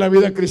dañe la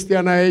vida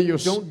cristiana a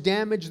ellos. Don't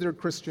damage their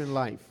Christian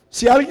life.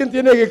 Si alguien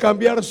tiene que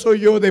cambiar, soy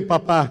yo de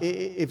papá.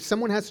 If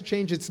someone has to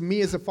change, it's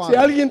me as a Si father.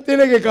 alguien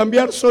tiene que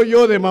cambiar, soy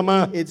yo de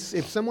mamá.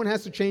 If someone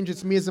has to change,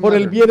 it's me as a Por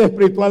el mother. bien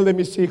espiritual de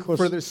mis hijos.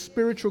 For the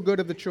spiritual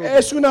good of the children.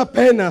 Es una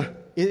pena.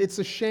 It's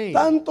a shame.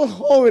 Tantos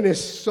jóvenes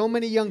So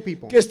many young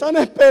people que están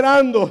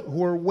esperando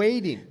who are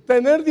waiting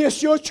tener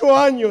 18 to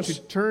años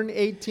turn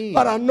 18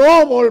 para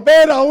no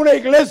volver a una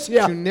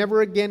iglesia. to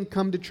never again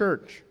come to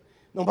church.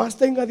 Nomás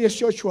tenga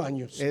 18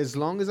 años. As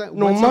long as once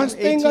Nomás I'm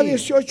tenga 18,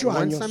 18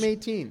 once años. I'm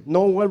 18,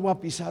 No vuelvo a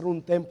pisar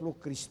un templo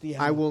I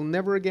cristiano. will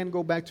never again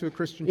go back to a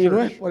Christian Y no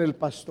es church. por el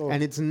pastor.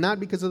 And it's not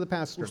because of the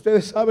pastor.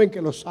 Ustedes saben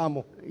que los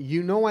amo.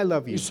 You know I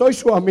love you, Y soy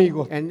su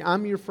amigo. and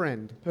I'm your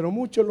friend. Pero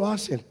muchos lo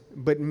hacen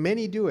But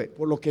many do it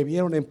por lo que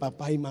vieron en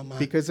papá y mamá.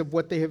 because of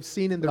what they have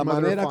seen in their La mother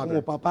or manera como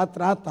father. papá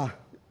trata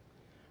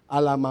a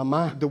la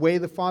mamá. The way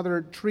the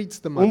father treats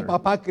the Un mother.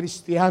 papá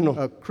cristiano.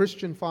 A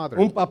Christian father.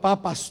 Un papá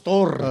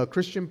pastor. A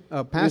Christian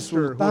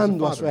pastor who's a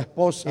Insultando a su father.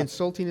 esposa.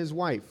 Insulting his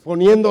wife.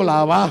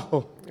 Poniéndola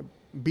abajo.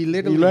 Y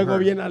Belittling luego her.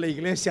 viene a la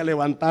iglesia a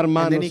levantar And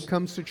then he manos.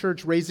 comes to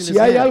church raising Si his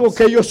hay algo hands.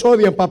 que ellos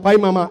odian, papá y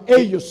mamá,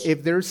 ellos,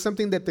 If there's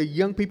something that the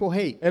young people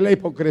hate, es la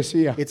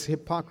hipocresía. it's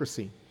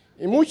hypocrisy.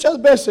 Y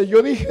muchas veces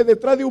yo dije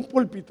detrás de un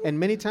púlpito, And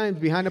many times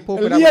behind a el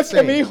pulpit I día would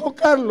que mi say, hijo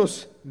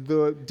Carlos,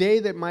 the day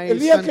that my el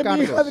día son que mi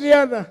hija Carlos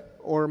Adriana,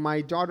 or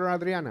my daughter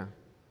Adriana,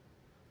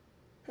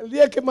 el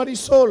día que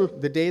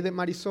Marisol, the day that el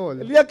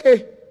Marisol, día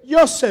que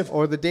Joseph,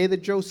 or the day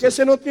that que Joseph,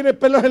 ese no tiene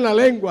pelos en la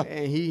lengua,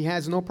 and he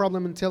has no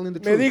problem in telling the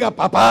me truth. diga,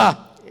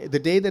 papá, The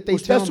day that they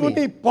usted tell es un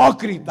me,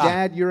 hipócrita.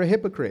 Dad, you're a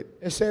hypocrite.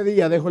 Ese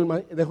día dejo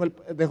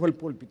el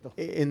púlpito.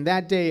 In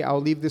that day,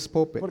 I'll leave this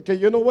pulpit Porque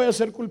yo no voy a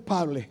ser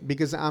culpable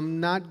because I'm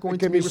not de going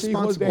que to be mis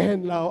hijos responsible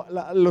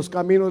dejen los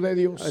caminos de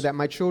Dios. that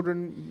my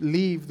children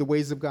leave the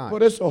ways of God.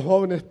 Por eso,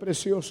 jóvenes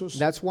preciosos,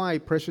 That's why,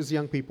 precious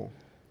young people,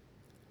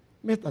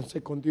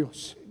 métanse con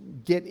Dios.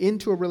 get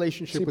into a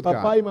relationship Si with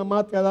papá God. y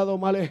mamá te ha dado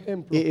mal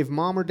ejemplo, If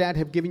mom or dad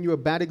have given you a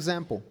bad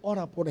example,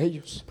 ora por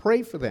ellos.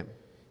 pray for them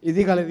Y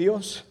dígale,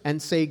 Dios,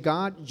 and say,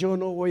 God, yo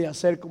no voy a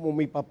ser como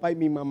mi papá y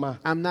mi mamá.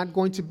 I'm not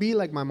going to be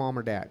like my mom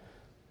or dad.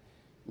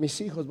 Mis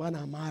hijos van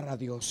a amar a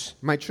Dios.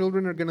 My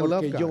children are going to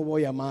love Porque yo God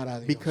voy a amar a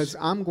Dios. because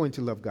I'm going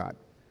to love God.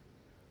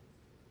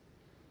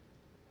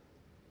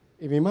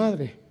 Y mi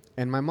madre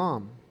And my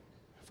mom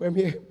fue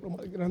mi ejemplo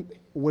más grande.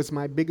 was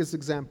my biggest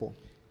example.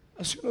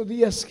 Hace unos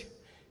días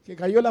que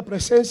cayó la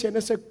presencia en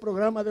ese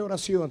programa de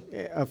oración.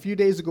 A few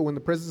days ago, when the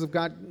presence of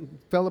God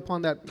fell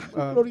upon that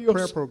Glorioso.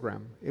 prayer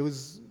program, it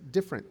was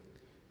different.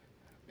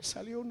 Me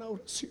salió una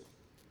oración.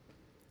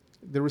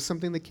 There was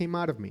something that came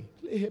out of me.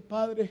 Le dije,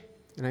 Padre,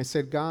 And I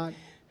said, God,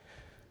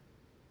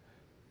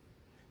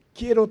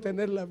 quiero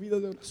tener la vida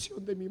de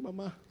oración de mi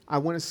mamá. I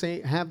want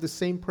to have the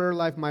same prayer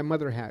life my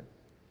mother had.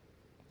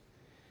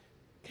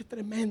 Qué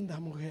tremenda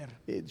mujer.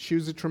 She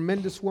was a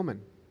tremendous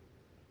woman.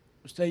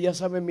 Ustedes ya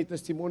saben mi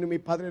testimonio, mi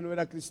padre no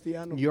era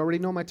cristiano. You already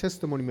know my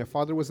testimony. My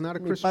father was not a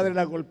Mi padre Christian.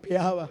 la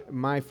golpeaba,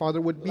 My father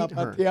would la beat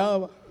her.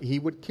 pateaba, He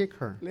would kick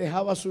her. le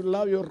dejaba sus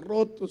labios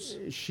rotos.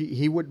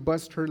 He would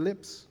bust her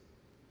lips.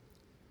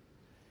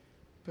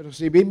 Pero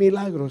si vi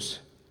milagros,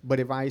 But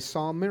if I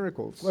saw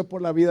miracles, fue por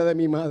la vida de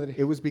mi madre.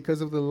 it was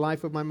because of the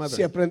life of my mother.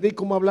 Si aprendí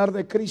cómo hablar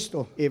de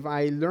Cristo, If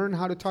I learned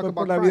how to talk fue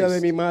por about la vida de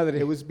Christ, mi madre.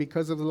 it was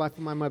because of the life of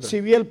my mother. Si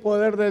vi el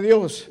poder de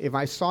Dios, If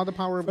I saw the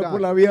power of fue por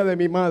God, la vida de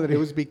mi it madre.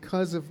 was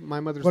because of my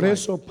mother's Por life.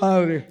 eso,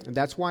 Padre, And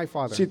that's why,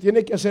 Father, si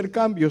tiene que hacer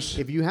cambios,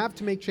 if you have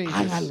to make changes,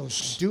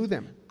 Hágalos. do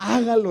them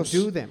hágalos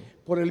Do them.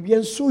 por el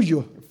bien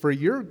suyo for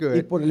your y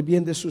good por el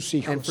bien de sus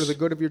and for the hijos.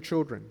 good of your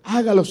children.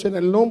 Hágalos en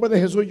el nombre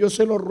de Jesús, yo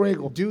se lo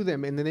ruego. Do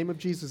them in the name of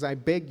Jesus, I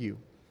beg you.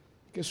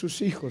 Que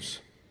sus hijos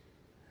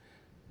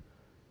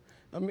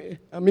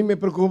A mí me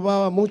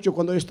preocupaba mucho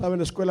cuando yo estaba en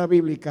la escuela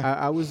bíblica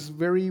I was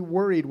very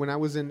worried when I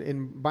was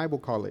in Bible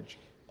college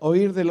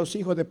oír de los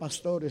hijos de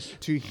pastores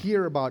to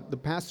hear about the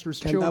pastor's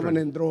que andaban children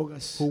en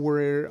drogas, who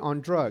were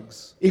on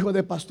drugs, hijos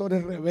de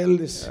pastores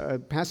rebeldes,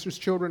 pastor's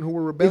children who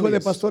were hijos de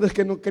rebellious. pastores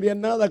que no querían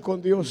nada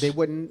con Dios. They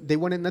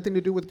wanted nothing to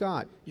do with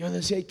God. Yo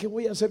decía, ¿y qué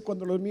voy a hacer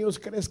cuando los míos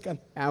crezcan?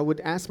 I would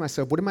ask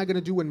myself, what am I going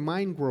to do when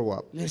mine grow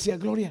up? Le decía,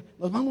 Gloria,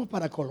 nos vamos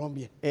para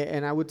Colombia.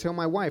 And I would tell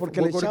my wife, Porque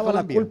we'll le go to echaba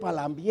la Colombia. culpa al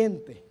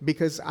ambiente,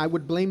 Because I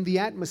would blame the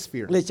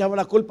atmosphere. le echaba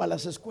la culpa a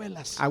las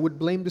escuelas. I would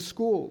blame the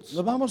schools.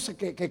 Nos vamos a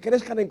que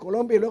crezcan en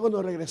Colombia y luego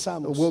nos regresamos.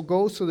 We'll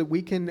go so that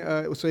we can,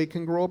 so it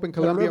can grow up in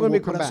Pero Colombia luego and en we'll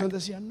mi come corazón back.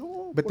 decía,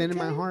 no, But ¿por then in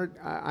qué? my heart,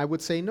 I would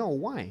say, no,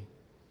 why?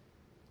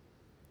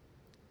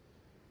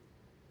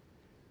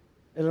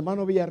 El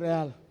hermano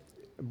Villarreal,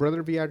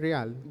 Brother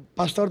Villarreal,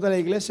 pastor de la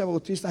iglesia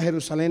bautista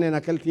Jerusalén en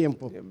aquel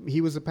tiempo,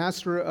 he was a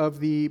pastor of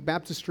the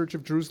Baptist Church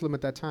of Jerusalem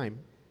at that time.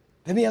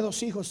 tenía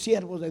dos hijos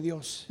siervos de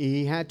Dios.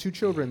 He had 2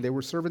 children. They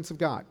were servants of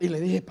God. Y le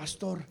dije,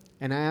 pastor,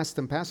 And I asked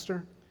him,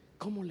 Pastor,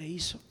 ¿cómo le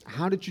hizo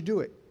how did you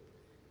do it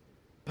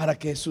para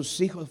que sus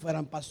hijos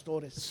fueran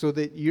pastores? so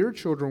that your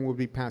children will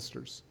be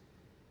pastors?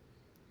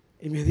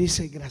 Y me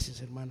dice, gracias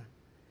hermana,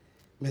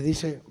 me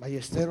dice,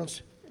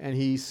 Ballesteros, And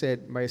he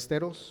said,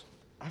 Ballesteros,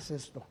 haz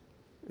esto.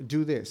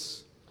 do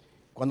this.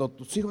 Cuando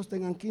tus hijos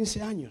tengan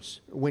 15 años,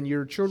 When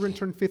your children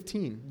turn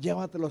 15,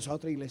 llévatelos a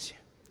otra iglesia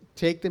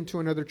take them to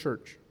another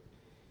church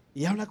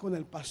y habla con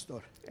el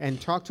pastor and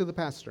talk to the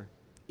pastor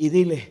y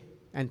dile,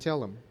 and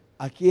tell him,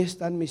 aquí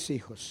están mis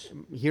hijos,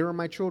 here are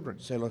my children.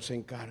 se los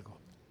encargo.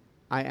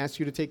 I ask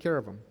you to take care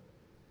of them.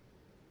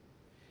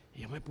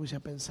 Y yo me puse a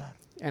pensar,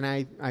 And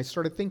I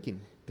started thinking,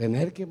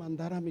 tener que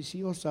mandar a mis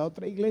hijos a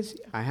otra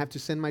iglesia. I have to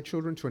send my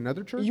children to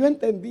another Y church? yo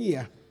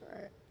entendía,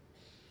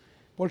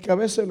 porque a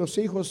veces los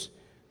hijos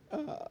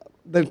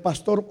del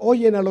pastor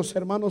oyen a los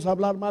hermanos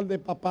hablar mal de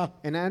papá.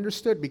 And I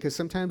understood because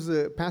sometimes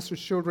the pastor's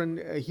children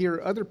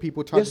hear other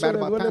people Y talk eso bad le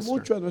about duele pastor.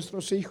 mucho a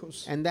nuestros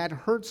hijos. And that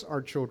hurts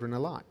our children a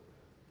lot.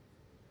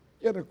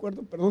 Yo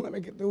recuerdo,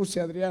 perdóname que te use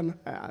Adriana.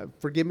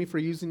 Forgive me for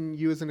using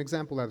you as an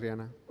example,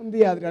 Adriana. Un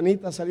día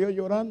Adrianita salió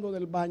llorando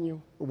del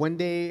baño. One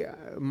day,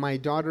 my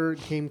daughter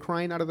came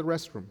crying out of the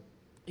restroom.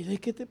 ¿Y de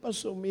qué te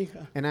pasó,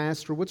 mija? And I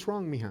asked her, what's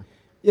wrong, mija?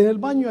 Y en el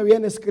baño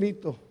habían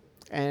escrito,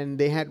 And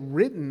they had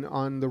written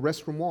on the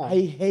restroom wall,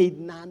 I hate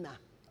Nana.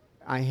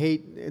 I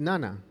hate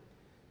Nana.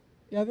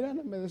 Y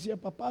Adriana me decía,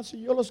 papá,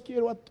 si yo los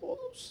quiero a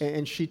todos.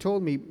 And she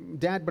told me,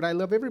 Dad, but I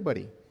love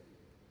everybody.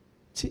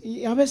 Sí,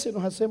 y a veces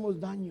nos hacemos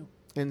daño.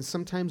 And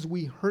sometimes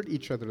we hurt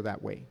each other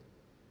that way.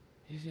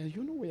 Y decía,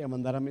 yo no voy a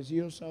mandar a mis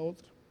hijos a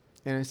otro.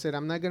 And I said,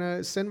 I'm not going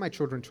to send my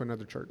children to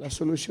another church. La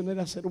solución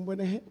era ser un buen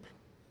ejemplo.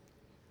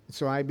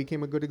 So I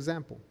became a good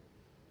example.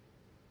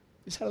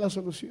 Esa era la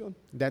solución.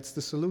 That's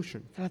the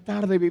solution.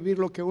 Tratar de vivir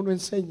lo que uno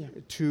enseña.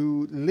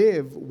 To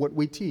live what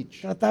we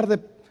teach. Tratar de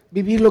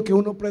vivir lo que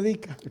uno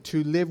predica.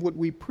 To live what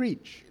we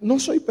preach. No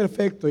soy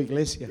perfecto,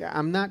 iglesia.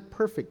 I'm not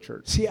perfect,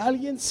 church. Si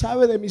alguien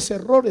sabe de mis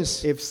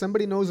errores, If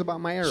somebody knows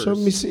about my errors,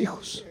 son mis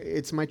hijos.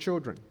 it's my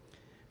children.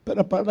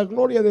 Pero para la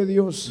gloria de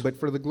Dios, But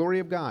for the glory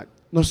of God,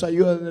 nos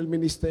ayuda en el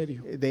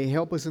ministerio. they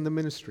help us in the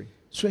ministry.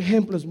 Su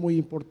ejemplo es muy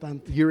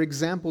importante. Your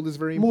example is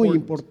very Muy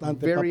important.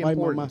 importante, Very papá y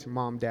important, mamá.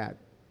 mom, dad.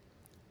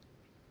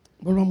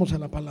 Volvamos a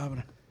la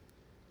palabra.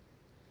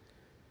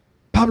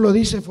 Pablo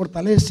dice,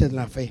 fortalece en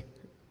la fe.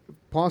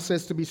 Paul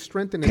says to be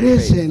strengthened in the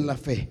Crece faith. en la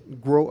fe.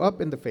 Grow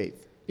up in the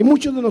faith. Y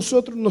muchos de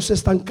nosotros nos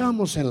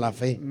estancamos en la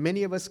fe.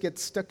 Many of us get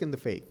stuck in the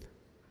faith.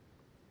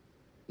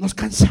 Nos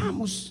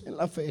cansamos en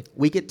la fe.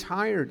 We get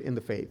tired in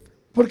the faith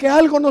Porque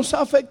algo nos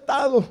ha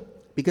afectado.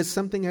 because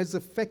something has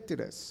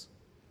affected us.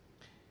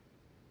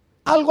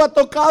 Algo ha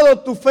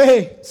tocado tu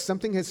fe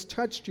Something has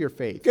touched your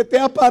faith que te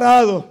ha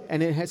parado.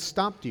 and it has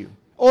stopped you.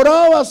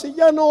 Orabas y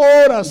ya no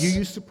oras. You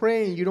used to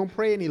pray and you don't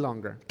pray any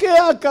longer. ¿Qué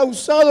ha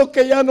causado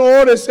que ya no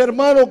ores,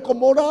 hermano,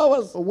 como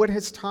orabas? Or what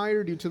has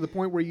tired you to the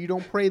point where you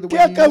don't pray the ¿Qué way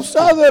ha you used to?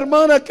 causado,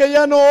 hermana, que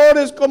ya no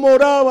ores como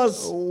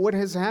orabas? What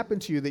has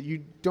happened to you that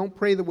you don't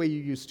pray the way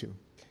you used to?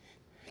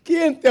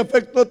 ¿Quién te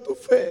afectó tu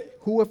fe?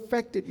 Who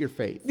affected your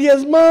faith?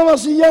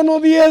 Diezmabas y ya no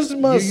You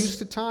diezmas. used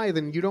to tithe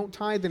and you don't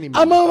tithe anymore.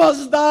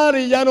 Amabas dar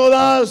y ya no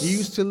das. You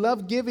used to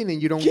love giving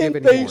and you don't ¿Quién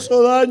give te anymore.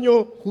 hizo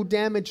daño? Who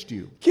damaged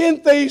you?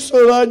 ¿Quién te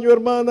hizo daño,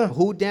 hermana?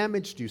 Who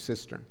damaged you,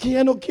 sister? Que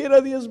ya no quiera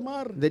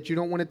diezmar. That you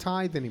don't want to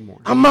tithe anymore.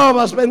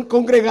 Amabas ven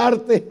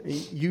congregarte.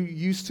 You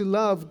used to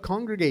love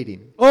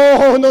congregating.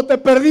 Oh, no te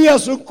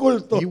perdías un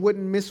culto. You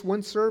wouldn't miss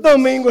one service.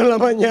 Domingo en la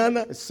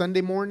mañana,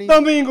 Sunday morning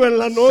domingo en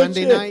la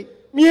Sunday noche, night.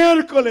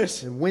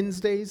 miércoles. and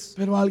Wednesdays.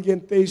 Pero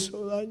alguien te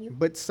hizo daño.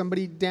 But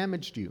somebody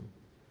damaged you.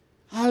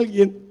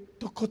 Alguien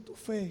tocó tu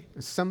fe.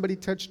 Somebody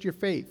touched your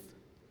faith.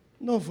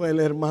 No fue el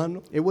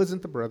hermano It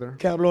wasn't the brother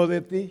que habló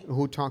de ti.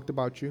 who talked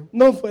about you.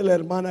 No fue la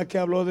hermana que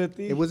habló de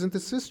ti. It wasn't the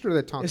sister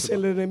that talked Es about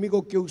el you.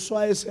 enemigo que usó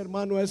a ese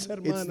hermano, a esa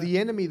It's hermana the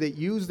enemy that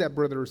used that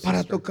brother or para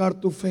sister tocar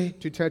tu fe.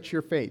 to touch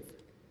your faith.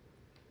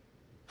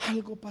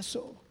 Algo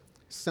pasó.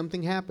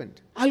 Something happened.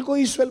 Algo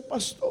hizo el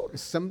pastor.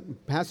 Some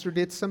pastor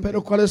did something.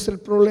 Pero ¿cuál es el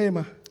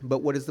problema?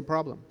 But what is the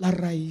problem? La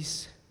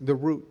raíz. The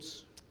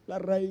roots. La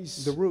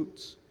raíz. The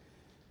roots.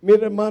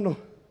 Mire, hermano,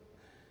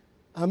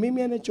 a mí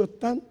me han hecho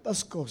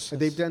tantas cosas.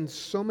 They've done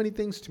so many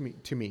things to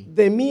me.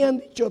 De mí han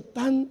dicho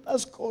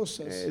tantas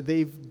cosas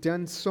They've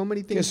done so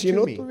many que things si to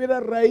no me tuviera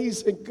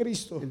raíz en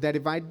Cristo, that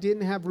if I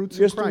didn't have roots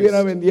yo in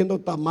estuviera Christ, vendiendo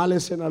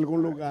tamales en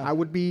algún I lugar.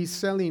 would be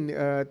selling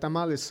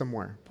tamales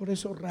somewhere. Por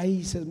eso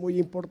raíz es muy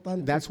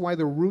importante. That's why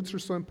the roots are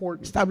so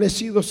important.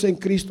 Establecidos en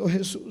Cristo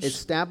Jesús.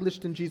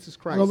 Established in Jesus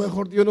A lo Christ.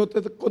 mejor Dios no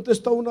te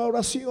contestó una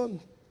oración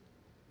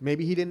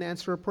Maybe he didn't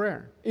answer a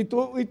prayer y tu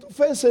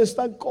fe se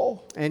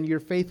estancó. and your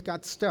faith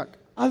got stuck.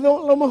 A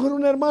lo mejor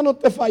un hermano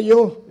te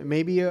falló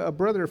Maybe a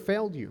brother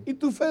failed you y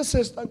tu fe se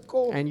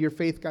estancó. and your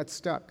faith got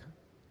stuck.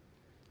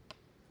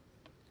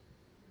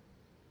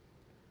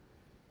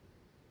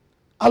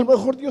 A lo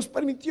mejor Dios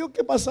permitió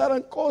que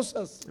pasaran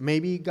cosas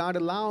Maybe God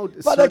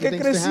allowed para certain que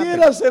things to happen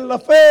crecieras en la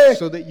fe,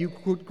 so that you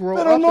could grow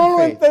pero up no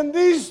lo in faith. But you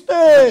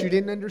entendiste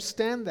didn't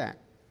understand that.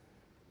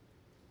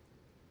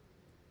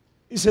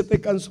 y se te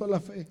cansó la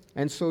fe.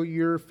 And so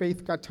your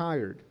faith got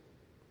tired.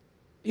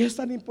 Y es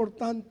tan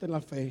importante la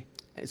fe,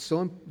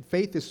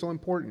 Faith is so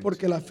important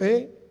porque la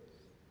fe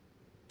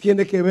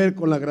tiene que ver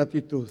con la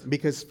gratitud.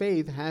 because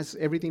faith has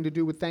everything to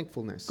do with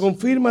thankfulness.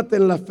 Confírmate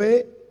en la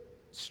fe,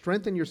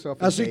 Strengthen yourself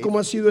in así faith, como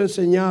ha sido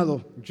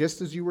enseñado,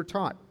 just as you were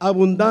taught,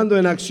 abundando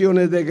en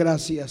acciones de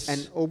gracias.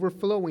 and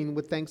overflowing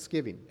with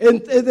thanksgiving.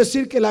 Es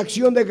decir, que la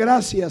acción de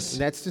gracias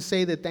And that's to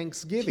say that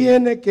thanksgiving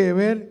tiene que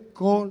ver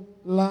con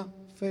la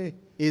fe.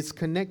 is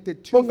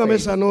connected to Póngame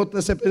faith. esa nota,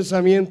 ese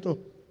pensamiento.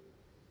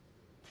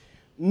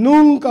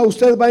 Nunca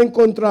usted va a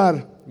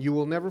encontrar You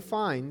will never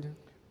find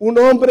un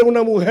hombre o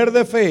una mujer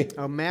de fe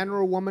a man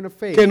or a woman of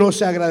faith que no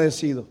sea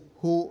agradecido.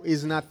 who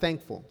is not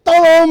thankful.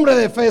 Todo hombre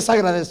de fe es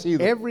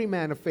agradecido. Every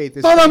man of faith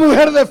is Toda thankful.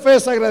 mujer de fe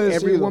es Every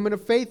agradecido. woman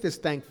of faith is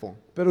thankful.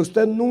 Pero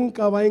usted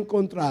nunca va a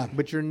encontrar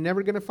But you're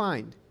never going to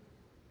find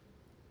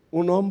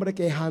un hombre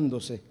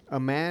quejándose, a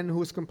man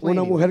who's una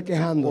complaining mujer or a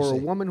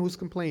quejándose woman who's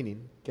complaining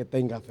que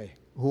tenga fe.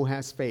 who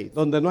has faith.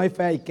 Donde no hay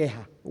fe hay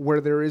queja.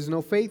 Where there is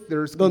no faith,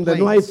 there's Donde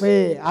no hay complaints.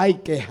 fe hay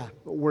queja.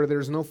 Where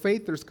there's no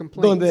faith, there's Donde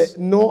complaints.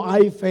 no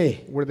hay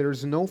fe Where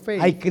there's no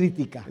hay faith,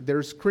 crítica.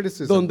 there's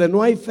criticism. Donde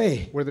no hay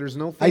fe Where there's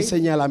no hay faith,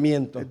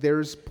 señalamiento.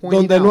 there's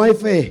pointing Donde no hay out.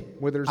 fe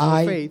Where there's no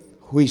hay faith,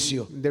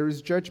 juicio. there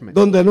is judgment.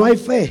 Donde no hay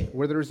fe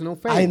Where there is no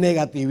hay faith,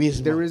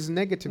 negativismo. there is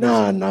negativism.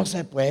 No, no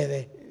se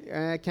puede.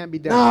 It can't be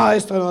done. No,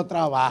 esto no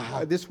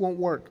trabaja. This won't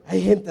work.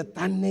 Hay gente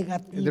tan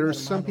negativa. There are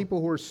some hermano.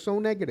 people who are so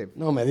negative.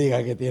 No me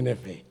diga que tiene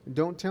fe.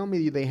 Don't tell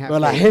me they have Pero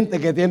la faith. gente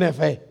que tiene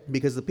fe,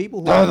 Because the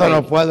people who todo lo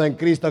have faith, puedo en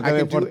Cristo que I me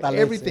can do fortalece.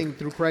 everything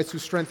through Christ who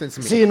strengthens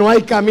me. Si no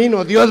hay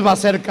camino, Dios va a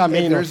hacer If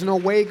camino. there's no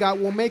way, God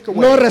will make a No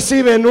way.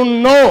 reciben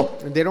un no.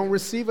 And they don't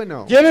receive a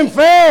no. Tienen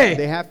They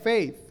fe. have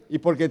faith. Y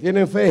porque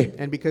tienen fe,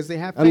 And because they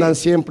have andan faith,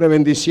 siempre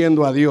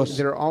bendiciendo a Dios.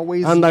 they're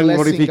always Andan blessing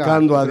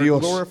glorificando God. a They're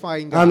Dios.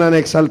 glorifying God. Andan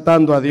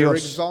exaltando a They're Dios.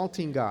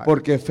 exalting God.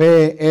 Porque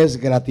fe es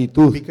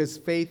gratitud. Because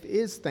faith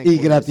is Y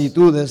thankfulness.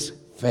 gratitud es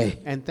fe.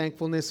 And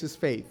thankfulness is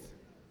faith.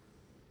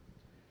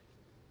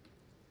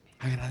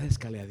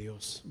 Agradézcale a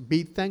Dios.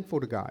 Be thankful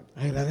to God.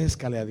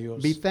 Agradézcale a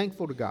Dios. Be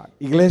thankful to God.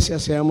 Iglesia,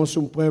 seamos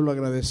un pueblo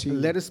agradecido.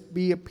 Let us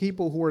be a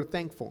people who are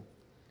thankful.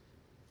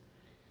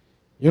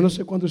 Yo no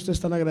sé cuántos ustedes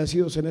están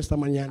agradecidos en esta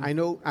mañana. I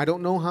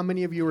don't know how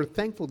many of you are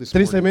thankful this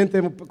morning.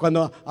 Tristemente,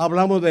 cuando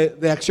hablamos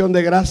de acción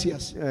de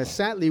gracias,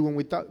 Sadly, when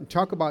we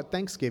talk about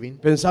Thanksgiving,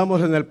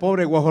 pensamos en el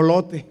pobre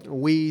guajolote,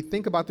 we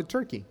think about the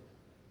turkey,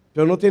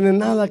 pero no tiene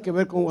nada que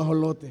ver con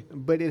guajolote.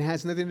 but it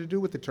has nothing to do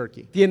with the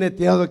turkey. Tiene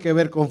todo que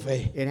ver con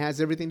fe. It has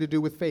everything to do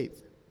with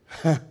faith.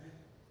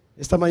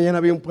 Esta mañana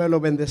vi un pueblo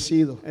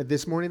bendecido.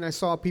 This morning I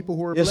saw people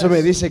who were Y eso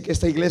me blessed. dice que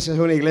esta iglesia es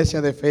una iglesia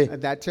de fe.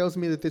 That tells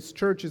me that this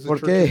church is a ¿Por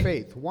church qué? of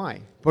faith.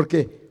 Why?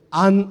 Porque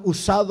han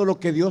usado lo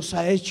que Dios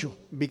ha hecho.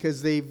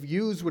 Because they've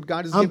used what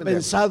God has Han given them.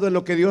 pensado en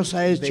lo que Dios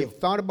ha hecho. They've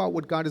thought about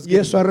what God has Y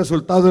given eso ha them.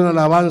 resultado en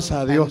alabanza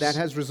a And Dios. that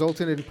has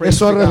resulted in praise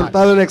Eso ha to God.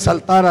 resultado en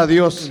exaltar a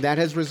Dios. That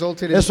has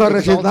resulted in Eso ha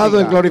resultado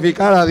en exalting God,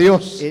 glorificar a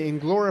Dios. in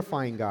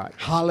glorifying God.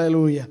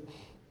 Aleluya.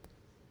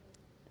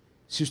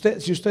 Si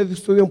usted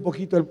estudia un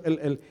poquito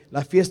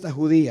las fiestas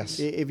judías,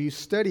 If you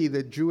study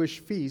the Jewish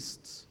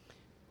feasts,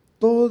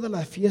 todas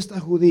las fiestas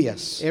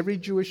judías, every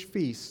Jewish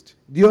feast,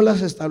 Dios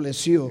las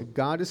estableció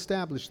God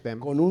established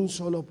them con un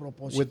solo with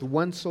propósito,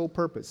 one sole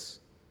purpose,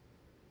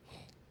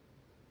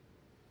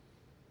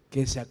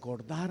 que se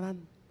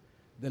acordaran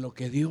de lo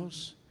que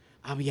Dios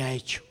había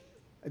hecho.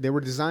 They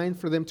were designed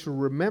for them to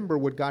remember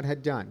what God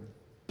had done.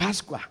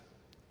 Pascua,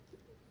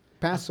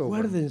 Passover,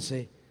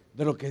 acuérdense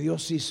de lo que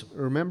Dios hizo.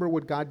 remember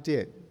what God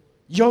did.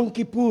 Yom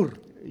Kippur,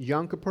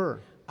 Yom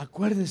Kippur,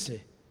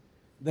 acuérdese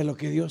de lo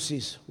que Dios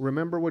hizo.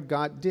 remember what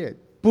God did.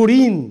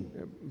 Purim,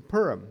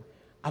 Purim,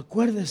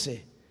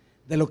 acuérdese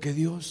de lo que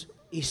Dios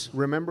hizo.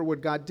 remember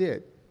what God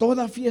did.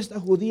 Toda fiesta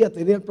judía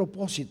tenía el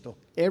propósito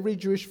Every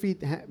Jewish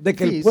de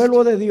que el feast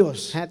pueblo de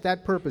Dios had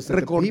that purpose, that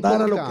the people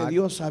recordara of lo que God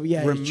Dios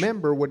había hecho.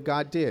 remember what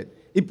God did.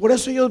 Y por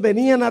eso ellos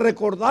venían a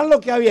recordar lo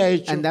que había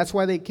hecho. And that's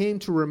why they came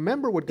to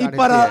remember what Y God had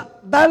para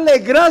darle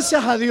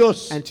gracias a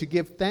Dios, did and to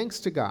give thanks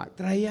to God.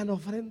 traían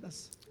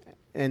ofrendas.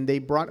 And they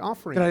brought Traían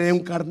offerings. un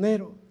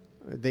carnero,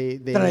 They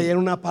traían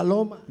una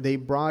paloma,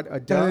 brought a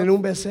traían dove.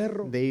 un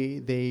becerro,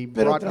 They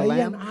pero brought a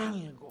traían lamb.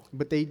 algo.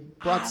 But they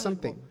brought Algo.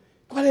 something.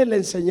 ¿Cuál es la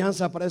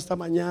enseñanza para esta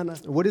mañana?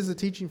 What is the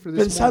teaching for this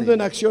Pensando en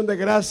morning? acción de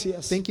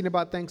gracias. Thinking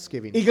about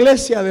Thanksgiving.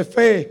 Iglesia de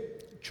fe,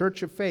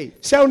 Church of faith.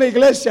 sea una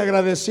iglesia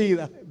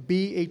agradecida.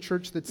 Be a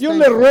church that's Yo le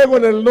thankful. ruego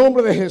en el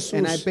nombre de Jesús,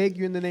 And I beg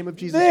you in the name of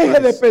Jesus deje de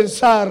Christ,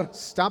 pensar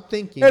stop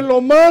thinking en lo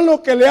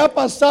malo que le ha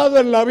pasado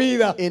en la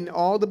vida. in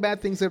all the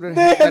bad things that Deje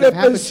have de happened to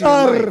you in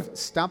pensar life.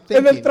 Stop en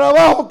el thinking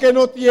trabajo que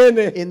no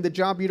tiene. in the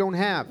job you don't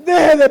have.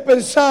 Deje de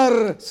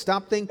pensar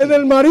Stop en el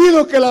thinking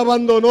marido que la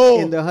abandonó.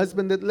 in the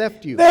husband that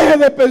left you. Deje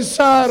de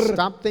pensar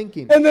Stop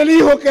thinking en el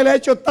hijo que le ha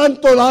hecho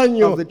tanto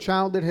daño. of the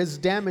child that has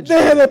damaged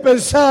Deje you. de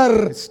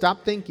pensar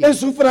Stop thinking en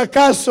su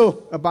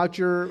fracaso. about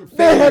your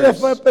Deje de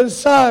failures.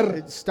 pensar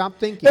Stop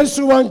thinking en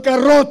su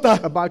bancarrota.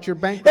 about your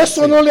Eso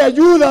bankruptcy. no le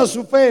ayuda a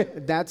su fe.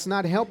 That's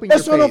not helping your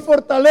Eso no faith.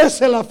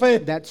 fortalece la fe.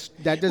 That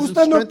doesn't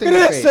Usted no strengthen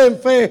your crece faith. en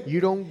fe. You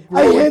don't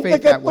Hay grow in gente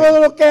faith que that way. todo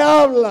lo que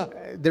habla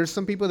There's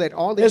some people that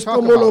all they es talk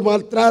como lo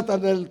about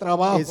maltratan en el is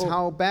trabajo.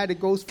 how bad it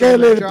goes for ¿Qué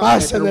their le job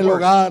pasa at en their el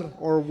work, hogar?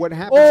 or what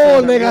happens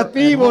Oh, to them at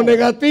negativo, home.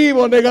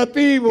 negativo,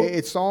 negativo.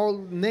 It's all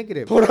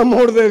negative. Por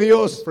amor de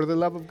Dios. For the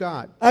love of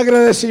God.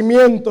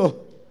 Agradecimiento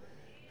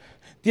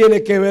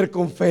tiene que ver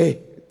con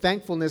fe.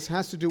 Thankfulness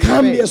has to do with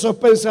Cambia faith. esos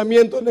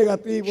pensamientos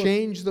negativos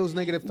Change those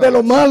negative de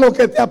lo thoughts malo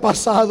que te ha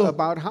pasado,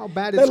 about how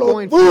bad de it's lo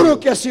going for duro you,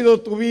 que ha sido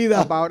tu vida,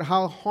 about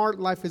how hard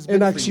life has en been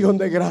for acción you,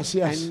 de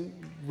gracias. and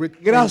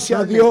Gracias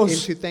a turn it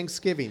Dios, into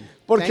thanksgiving.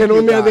 Porque Thank no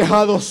you, me ha God,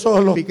 dejado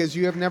solo. because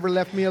you have never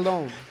left me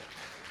alone.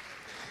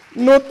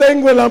 No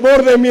tengo el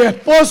amor de mi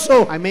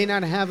esposo, I may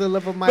not have the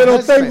love of my pero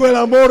husband, tengo el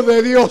amor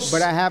de Dios.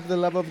 but I have the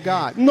love of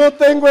God. No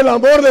tengo el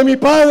amor de mi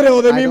padre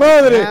o de I mi don't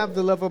madre, have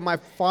the love of my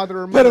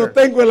father or pero mother,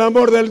 tengo el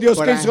amor del Dios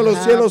but que I hizo los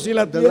have cielos y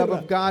la the love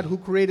tierra. of God who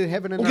created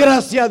heaven and earth.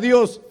 Gracias a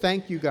Dios.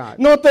 Thank you, God.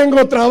 No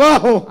tengo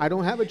trabajo, I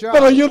don't have a job,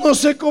 pero yo no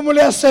sé cómo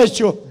le has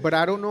hecho. but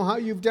I don't know how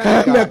you've done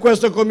it, Me God.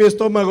 acuesto con mi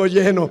estómago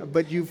lleno.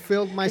 But you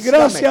filled my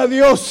Gracias a stomach.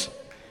 Dios.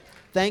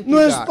 Thank you, No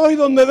God. estoy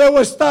donde debo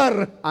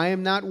estar, I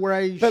am not where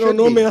I pero should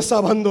no me be, has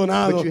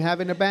abandonado. but you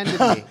haven't abandoned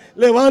me.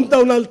 Levanta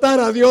un altar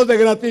a Dios de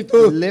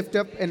gratitud. Lift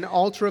up an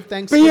altar of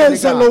thanksgiving to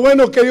Piensa en lo God.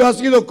 bueno que Dios ha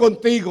sido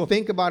contigo.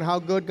 Think about how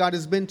good God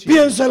has been to you.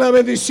 Piensa en la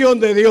bendición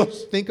de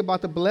Dios. Think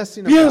about the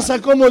blessing of God.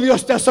 Piensa cómo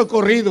Dios te ha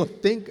socorrido.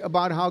 Think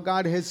about how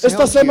God has Esta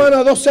helped you.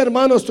 semana 2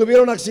 hermanos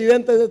tuvieron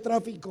accidentes de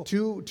tráfico.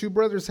 Two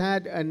brothers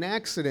had an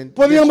accident.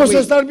 this Podíamos week.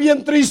 estar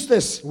bien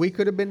tristes, We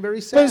could have been very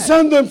sad,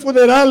 pensando en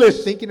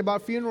funerales. thinking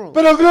about funerals.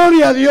 Pero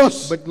gloria a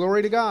Dios. But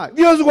glory to God.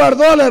 Dios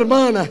guardó a la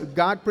hermana.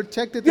 God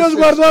protected the Dios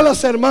guardó a sister.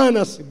 las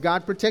hermanas.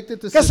 God protected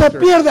the Que se sister.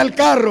 pierda el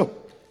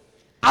carro.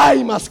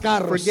 Hay más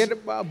carros. Forget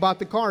about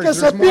the cars. Que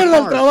se There's more pierda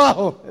el cars.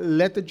 trabajo.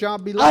 Let the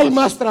job be Hay lost.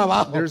 más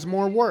trabajo. There's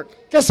more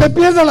work. Que se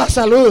pierda la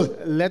salud.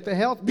 Let the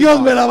health be Dios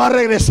me lost. la va a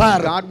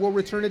regresar. God will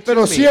return it to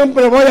Pero me.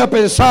 siempre voy a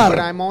But pensar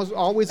I'm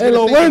always en going lo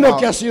to think bueno about,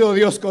 que ha sido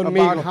Dios about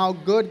conmigo. how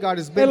good God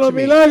has been En to los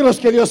me. milagros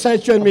que Dios ha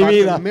hecho en mi About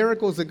the vida.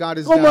 miracles that God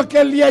has Como done.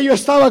 aquel día yo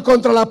estaba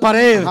contra la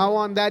pared. How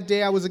on that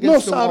day I was No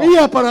against the wall.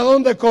 sabía para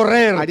dónde I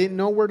correr. didn't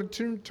know where to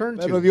turn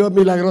Pero to. Dios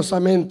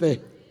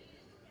milagrosamente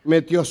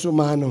metió su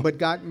mano. But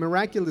God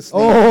miraculously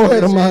Oh, put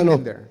his hand hermano.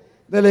 in there.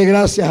 Dele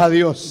gracias a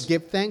Dios.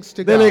 Give thanks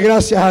to Dele God.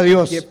 gracias a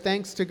Dios. Give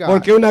thanks to God.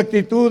 Porque una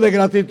actitud de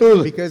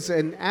gratitud Because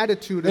an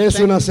attitude of es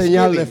una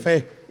señal de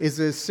thanksgiving fe. is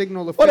a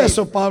signal of Por faith.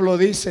 eso Pablo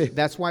dice,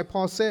 That's why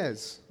Paul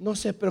says, no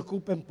se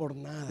preocupen por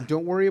nada,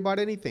 don't worry about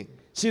anything,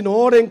 sino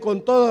oren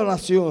con toda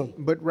oración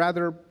but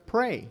rather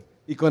pray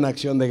y con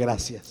acción de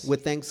gracias.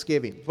 with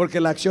thanksgiving. Porque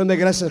la acción de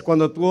gracias es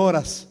cuando tú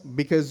oras,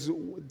 Because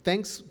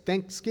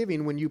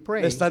thanksgiving, when you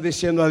pray, le estás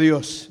diciendo a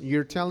Dios,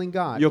 you're telling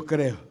God, yo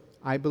creo,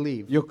 I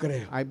believe, yo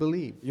creo, I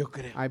believe, yo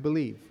creo. I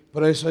believe.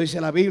 Por eso dice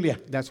la Biblia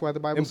That's why the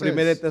Bible en 1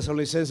 says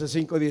Tesalonicenses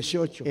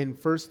 5:18, in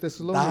 1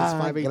 Thessalonians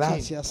da 5:18,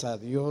 gracias a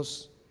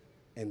Dios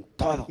en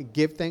todo,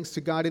 give thanks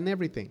to God in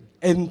everything.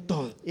 en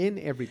todo. In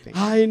everything.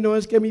 Ay, no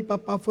es que mi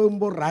papá fue un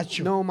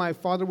borracho. No, my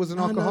father was an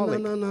No, alcoholic.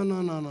 no.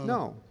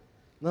 No.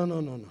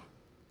 No.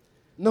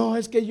 No,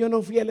 es que yo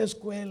no fui a la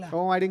escuela.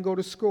 Oh, I didn't go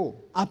to school.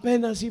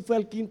 Apenas sí fue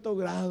al 5º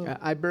grado.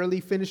 I barely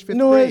finished 5th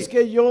No grade. es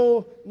que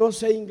yo no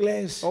sé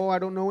inglés. Oh, I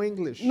don't know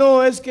English.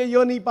 No es que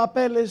yo ni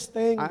papeles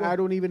tengo. I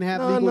don't even have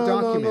No, legal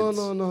no,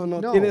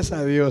 documents. no. Tienes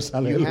a Dios, You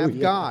have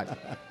aleluya. God.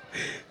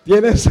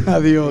 Tienes a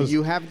Dios.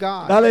 You have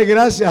God. Dale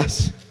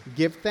gracias.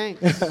 Give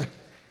thanks.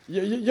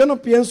 Yo no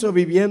pienso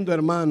viviendo,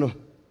 hermano,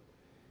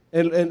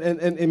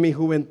 en mi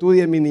juventud y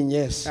en mi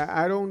niñez.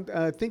 I don't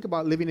think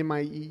about living in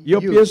my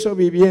Yo youth. pienso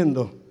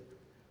viviendo,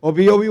 o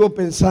yo vivo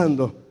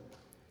pensando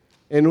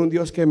en un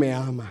Dios que me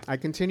ama, I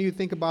continue to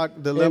think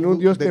about the en love, un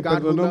Dios the que God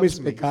who perdonó mis loves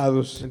me,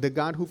 pecados, and the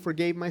God who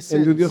forgave my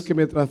en un Dios sins, que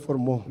me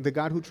transformó. the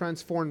God who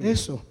transformed me.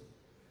 Eso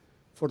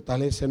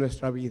fortalece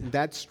nuestra vida.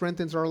 That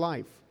strengthens our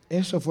life.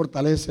 Eso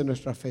fortalece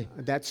nuestra fe.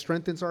 That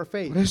strengthens our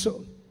faith. Por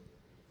eso,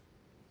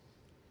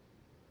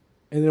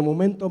 En el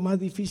momento más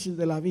difícil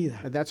de la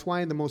vida, And that's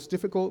why in the most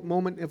difficult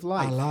moment of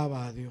life,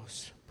 alaba a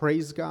Dios.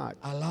 praise God.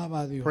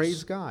 Alaba a Dios.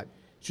 Praise God.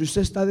 Si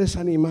usted está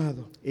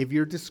desanimado, If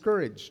you're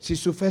discouraged, si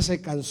su fe se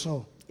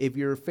cansó, if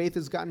your faith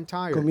has gotten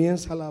tired,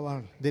 comienza a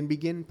alabar. then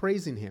begin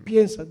praising Him.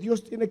 Piensa,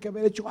 Dios tiene que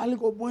haber hecho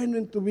algo bueno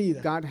en tu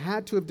vida. God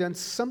had to have done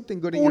something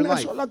good in your Una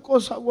life, sola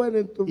cosa buena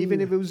en tu even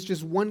if vida. it was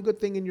just one good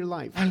thing in your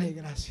life. Dale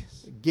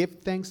gracias. Give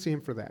thanks to Him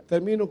for that.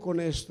 Termino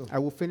con esto. I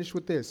will finish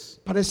with this.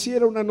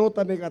 Pareciera una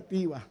nota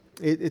negativa.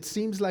 It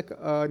seems like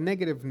a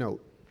negative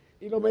note,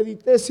 Y lo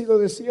medité si lo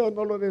decía o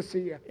no lo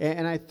decía.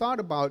 and I thought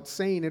about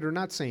saying it or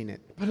not saying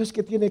it, Pero es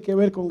que tiene que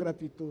ver con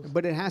gratitud.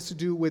 but it has to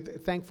do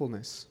with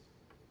thankfulness.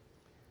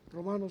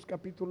 Romanos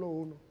capítulo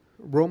 1.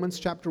 Romans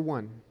chapter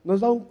 1.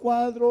 Nos da un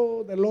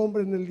cuadro del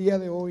hombre en el día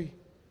de hoy.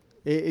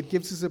 It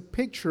gives us a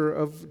picture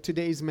of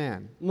today's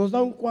man. Nos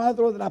da un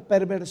cuadro de la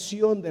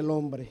perversión del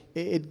hombre.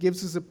 It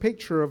gives us a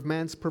picture of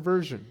man's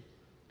perversion,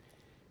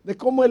 De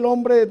cómo el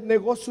hombre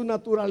negó su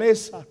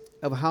naturaleza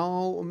of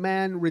how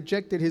man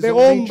rejected his De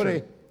own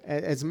hombre.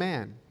 nature as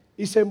man,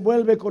 y se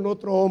envuelve con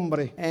otro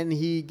hombre. and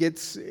he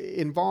gets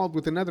involved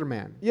with another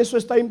man, Y eso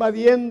está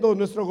invadiendo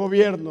nuestro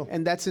gobierno.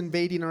 and that's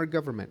invading our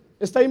government.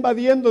 Está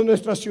invadiendo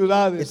nuestras It's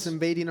ciudades.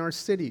 invading our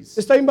cities.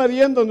 Está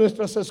invadiendo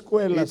nuestras It's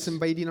escuelas.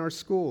 invading our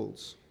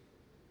schools.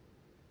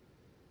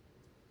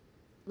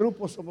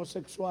 Grupos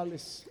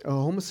homosexuales.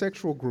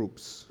 Homosexual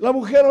groups. La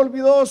mujer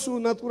olvidó su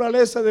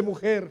naturaleza de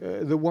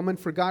mujer The woman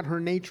forgot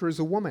her nature as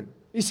a woman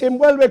y se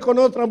envuelve con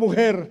otra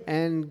mujer.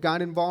 and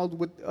got involved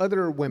with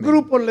other women.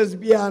 Grupos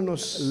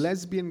lesbianos.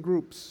 Lesbian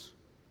groups.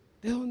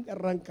 ¿De dónde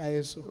arranca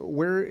eso?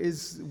 Where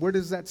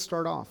does that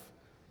start off?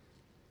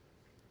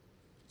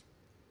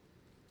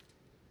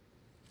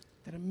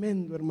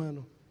 Tremendo,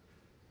 hermano.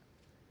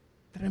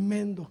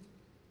 Tremendo.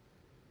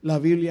 La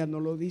Biblia no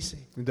lo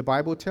dice. The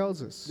Bible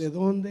tells us. ¿De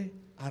dónde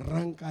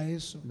arranca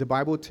eso? The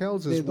Bible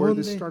tells ¿De us where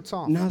this dónde starts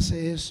off. nace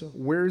eso?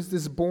 Where is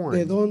this ¿De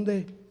born?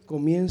 dónde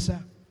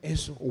comienza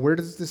eso? Where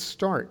does this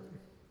start?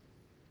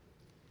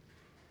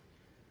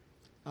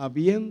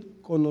 Habiendo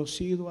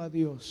conocido a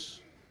Dios,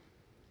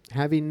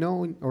 Having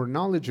known or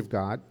knowledge of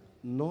God,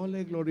 no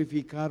le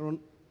glorificaron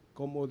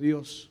como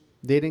Dios.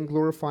 they didn't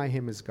glorify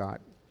Him as God.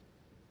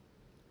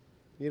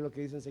 Miren lo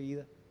que dice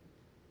enseguida.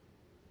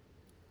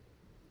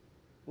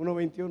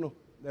 1:21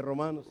 de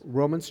Romanos.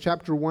 Romans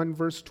chapter 1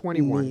 verse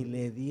Ni 21.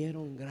 le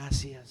dieron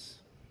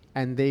gracias.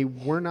 And they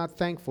were not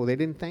thankful. They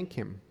didn't thank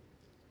Him.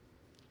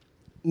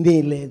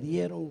 Ni le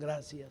dieron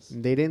gracias.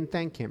 They didn't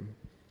thank Him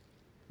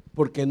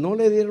Porque no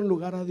le dieron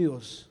lugar a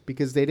Dios.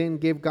 because they didn't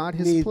give God Ni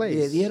His le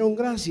place. dieron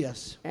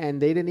gracias. And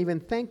they didn't even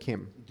thank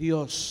Him.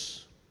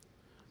 Dios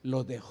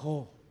lo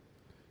dejó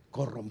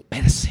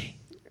corromperse.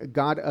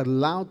 God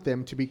allowed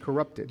them to be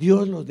corrupted.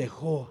 Dios los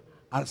dejó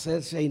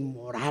hacerse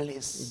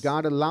inmorales.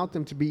 God allowed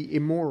them to be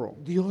immoral.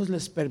 Dios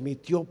les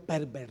permitió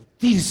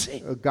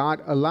pervertirse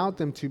God allowed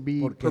them to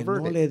be porque no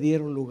perverted le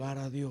dieron lugar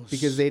a Dios.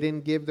 because they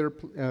didn't give their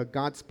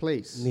God's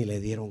place, Ni le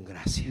dieron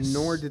gracias.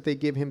 nor did they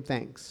give Him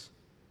thanks.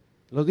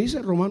 Lo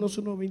dice Romanos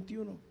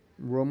 1:21.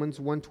 Romans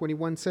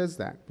 1:21 says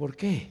that. ¿Por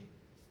qué?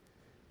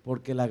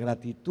 Porque la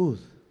gratitud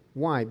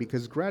Why?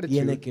 Because tiene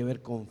gratitude que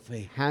ver con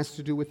fe. has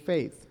to do with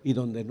faith. Y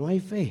donde no hay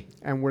fe,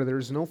 And where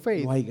there's no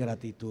faith, no hay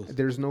gratitud.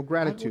 there's no Haga un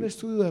gratitude.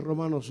 estudio de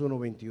Romanos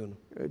 1:21.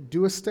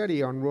 Do a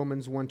study on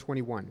Romans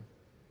 1:21.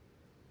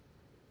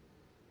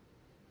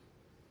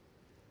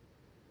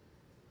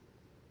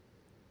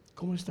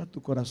 ¿Cómo está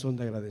tu corazón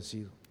de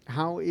agradecido?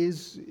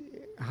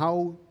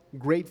 How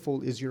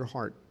grateful is your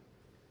heart?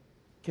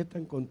 ¿Qué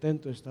tan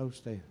contento está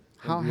usted?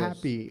 con How Dios?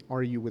 happy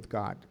are you with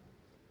God?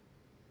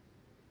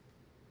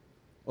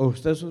 ¿O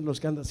ustedes son los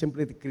que andan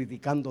siempre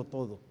criticando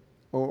todo,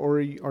 Or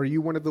are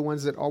you one of the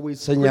ones that always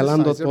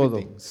Señalando criticize todo.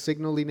 everything,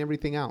 signaling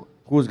everything out,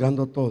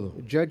 juzgando todo?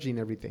 judging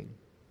everything?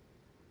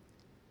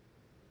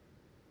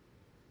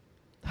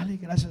 Dale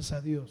gracias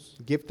a Dios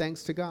Give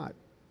thanks to God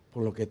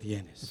por lo que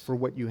tienes. for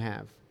what you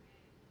have.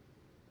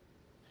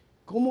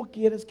 ¿Cómo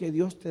quieres que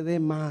Dios te dé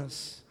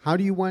más How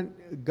do you want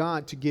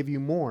God to give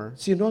you more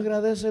si no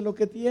agradeces lo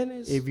que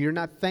tienes? if you're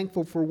not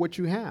thankful for what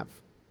you have?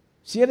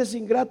 Si eres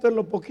ingrato en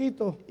lo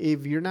poquito,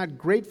 If you're not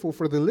grateful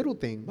for the little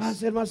things, vas a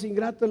ser más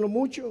ingrato en lo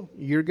mucho.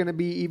 you're going to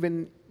be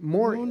even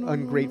more No, no, no,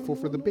 ungrateful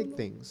no, for the no, big no.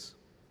 things.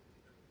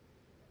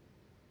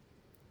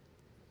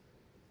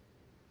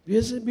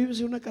 Vives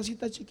en una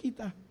casita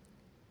chiquita,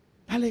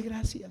 dale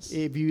gracias.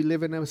 If you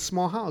live in a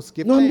small house,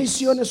 give No thanks.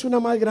 ambiciones una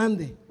más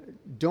grande,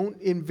 Don't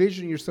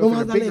envision yourself in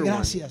nomás a dale bigger one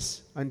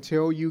gracias.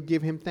 until you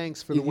give Him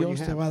thanks for Y the one you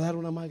Dios te va have. a dar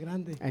una más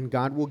grande. And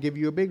God will give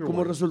you a bigger Como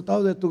one.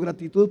 resultado de tu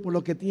gratitud por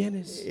lo que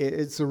tienes.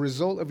 It's a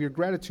result of your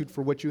gratitude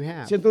for what you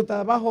have. Si en tu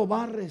trabajo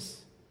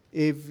barres,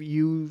 If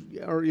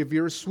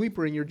you're a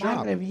sweeper in your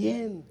job, barre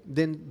bien.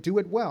 then do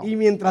it well. Y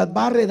mientras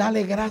barre,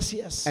 dale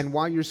gracias. And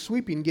while you're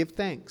sweeping, give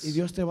thanks. Y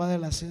Dios te va a dar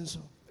el ascenso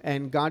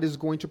And God is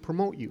going to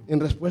promote you en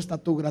respuesta a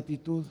tu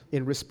gratitud.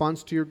 in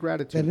response to your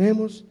gratitude.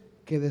 Tenemos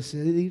que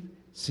decidir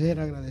ser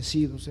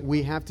agradecidos.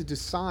 We have to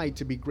decide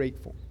to be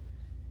grateful.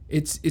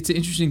 It's an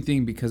interesting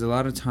thing because a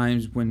lot of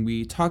times when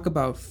we talk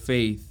about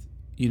faith,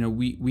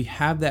 we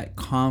have that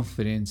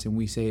confidence and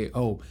we say,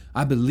 oh,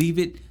 I believe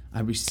it,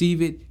 I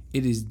receive it,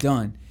 it is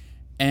done.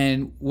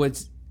 And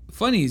what's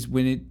funny is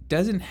when it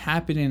doesn't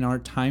happen in our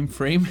time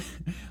frame,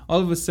 all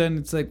of a sudden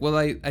it's like, well,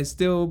 I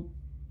still,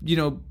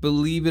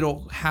 believe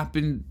it'll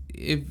happen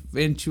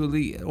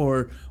eventually,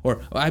 or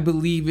I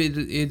believe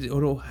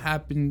it'll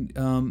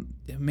happen.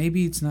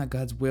 Maybe it's not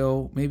God's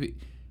will. Maybe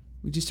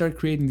we just start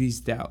creating these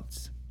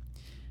doubts.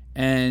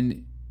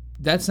 And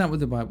that's not what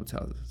the Bible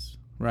tells us,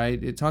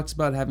 right? It talks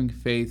about having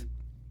faith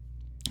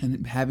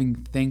and having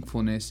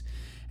thankfulness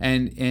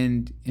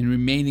and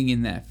remaining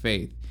in that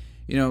faith.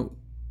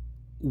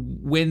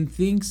 When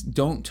things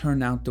don't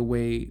turn out the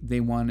way they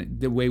want it,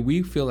 the way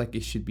we feel like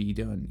it should be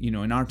done,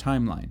 in our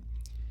timeline,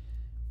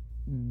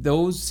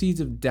 those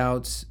seeds of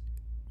doubts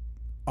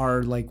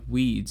are like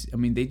weeds. I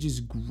mean, they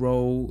just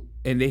grow,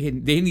 and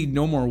they need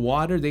no more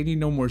water, they need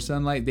no more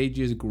sunlight, they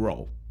just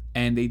grow,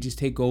 and they just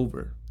take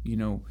over,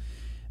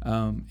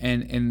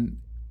 and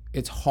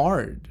it's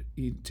hard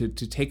to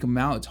take them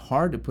out. It's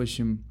hard to push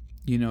them,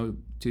 to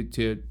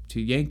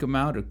yank them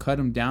out or cut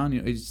them down.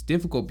 It's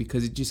difficult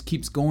because it just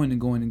keeps going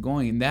and going and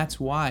going. And that's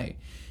why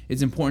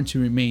it's important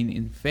to remain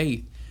in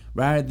faith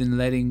rather than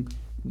letting,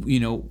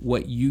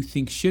 what you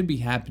think should be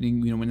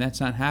happening, when that's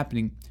not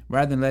happening,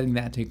 rather than letting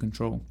that take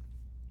control.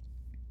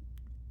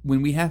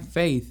 When we have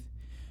faith,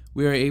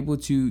 we are able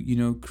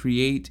to,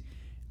 create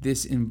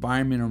this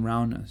environment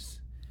around us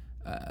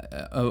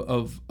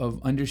of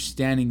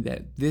understanding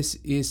that this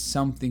is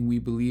something we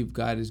believe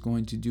God is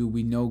going to do.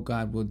 We know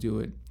God will do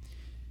it.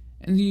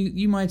 And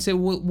you might say,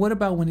 well, what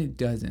about when it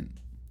doesn't?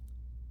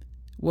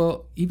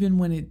 Well, even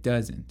when it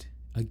doesn't,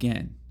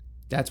 again,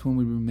 that's when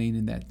we remain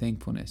in that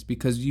thankfulness,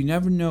 because you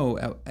never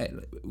know.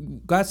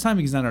 God's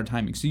timing is not our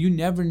timing, so you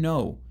never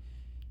know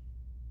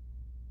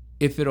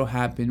if it'll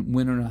happen,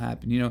 when it'll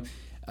happen.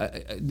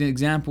 The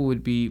example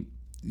would be,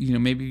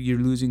 maybe you're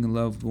losing a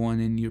loved one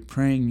and you're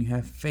praying, you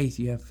have faith,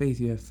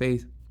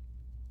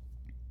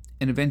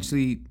 and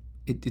eventually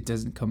it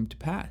doesn't come to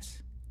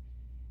pass.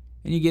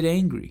 And you get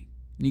angry.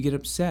 And you get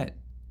upset.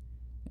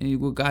 And you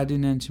go, God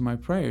didn't answer my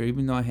prayer,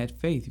 even though I had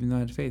faith,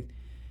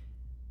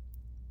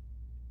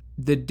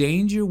 The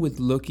danger with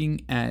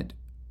looking at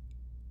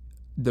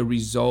the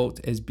result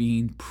as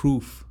being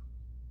proof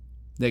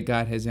that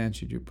God has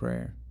answered your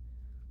prayer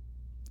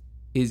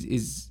is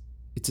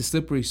it's a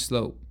slippery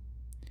slope.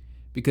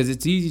 Because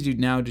it's easy to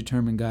now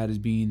determine God as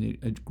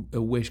being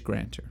a wish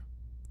granter.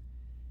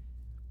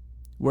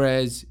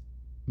 Whereas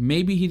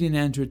maybe he didn't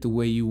answer it the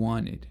way you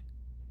wanted.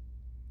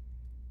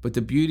 But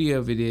the beauty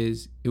of it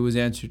is, it was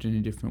answered in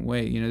a different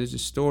way. There's a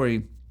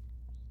story,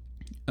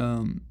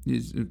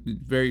 is a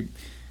very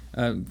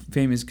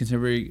famous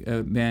contemporary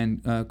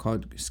band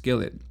called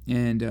Skillet.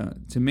 And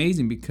it's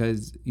amazing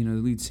because, the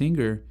lead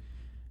singer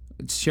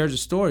shares a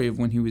story of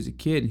when he was a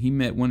kid. And he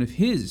met one of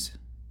his,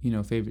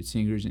 favorite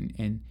singers.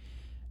 And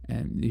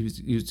he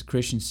was a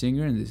Christian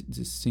singer. And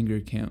this singer,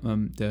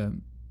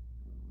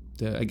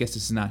 I guess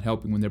this is not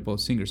helping when they're both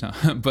singers,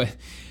 huh? But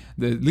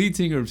the lead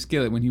singer of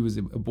Skillet, when he was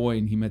a boy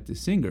and he met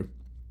this singer,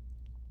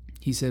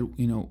 he said,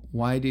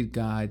 why did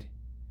I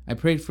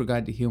prayed for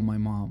God to heal my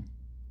mom.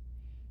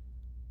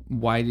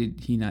 Why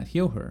did he not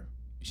heal her?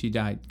 She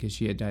died because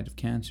she had died of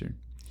cancer.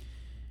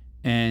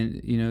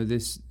 And,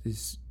 this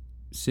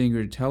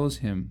singer tells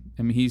him,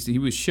 I mean, he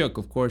was shook,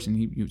 of course, and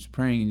he was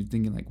praying and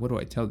thinking, like, what do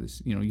I tell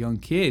this, young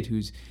kid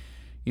who's,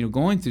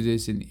 going through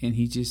this? And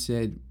he just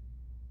said,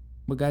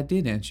 well, God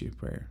did answer your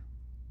prayer.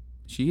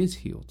 She is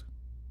healed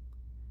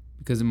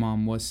because the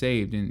mom was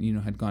saved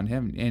and, had gone to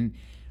heaven. And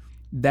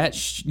that,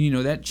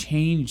 that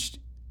changed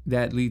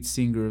that lead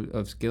singer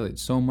of Skillet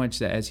so much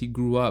that as he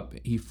grew up,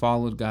 he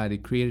followed God.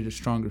 It created a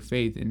stronger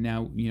faith. And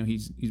now,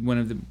 he's one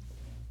of the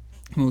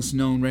most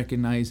known,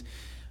 recognized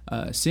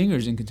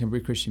singers in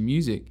contemporary Christian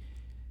music.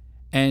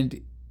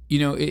 And,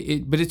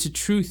 but it's a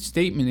truth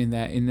statement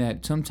in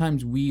that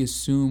sometimes we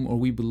assume or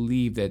we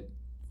believe that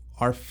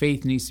our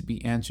faith needs to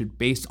be answered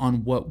based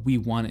on what we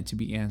want it to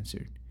be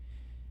answered.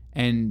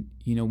 And,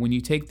 when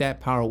you take that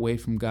power away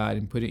from God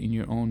and put it in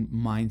your own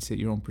mindset,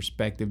 your own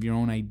perspective, your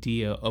own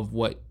idea of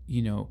what,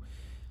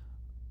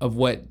 of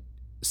what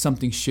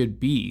something should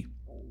be,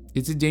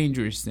 it's a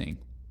dangerous thing.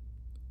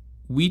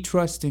 We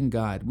trust in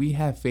God. We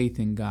have faith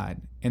in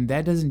God. And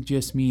that doesn't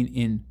just mean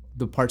in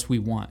the parts we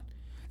want.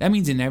 That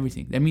means in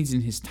everything. That means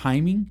in his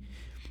timing.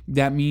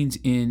 That means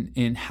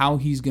in how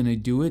he's going to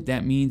do it.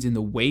 That means in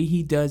the way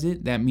he does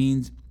it. That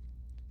means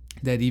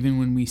that even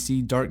when we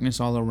see darkness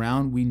all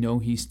around, we know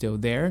he's still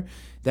there.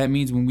 That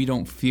means when we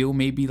don't feel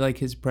maybe like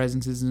his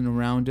presence isn't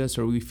around us,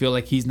 or we feel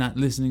like he's not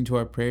listening to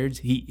our prayers,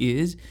 he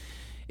is.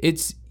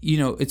 It's,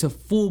 it's a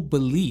full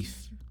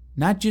belief,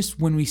 not just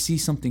when we see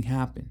something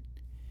happen.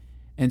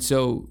 And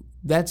so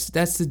that's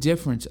the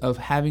difference of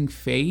having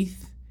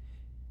faith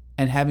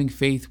and having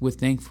faith with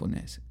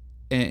thankfulness.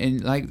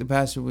 And like the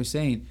pastor was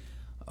saying,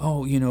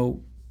 oh,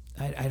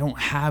 I don't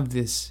have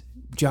this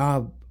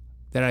job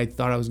that I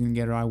thought I was going to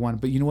get or I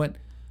wanted. But you know what?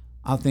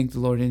 I'll thank the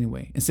Lord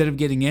anyway. Instead of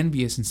getting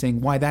envious and saying,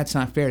 why, that's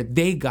not fair.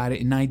 They got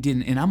it and I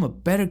didn't. And I'm a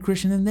better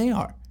Christian than they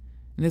are.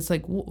 And it's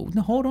like,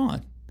 no, hold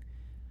on.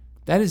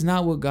 That is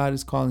not what God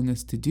is calling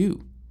us to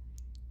do.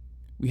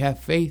 We have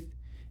faith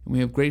and we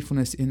have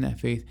gratefulness in that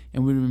faith,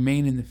 and we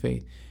remain in the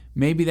faith.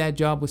 Maybe that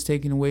job was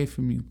taken away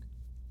from you.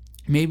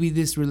 Maybe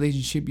this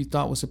relationship you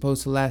thought was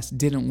supposed to last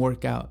didn't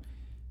work out.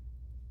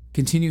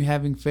 Continue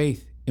having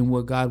faith in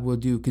what God will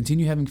do.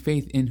 Continue having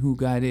faith in who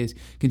God is.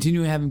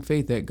 Continue having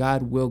faith that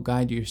God will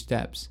guide your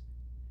steps.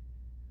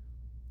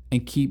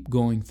 And keep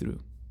going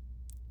through.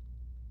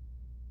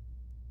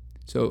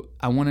 So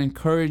I want to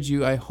encourage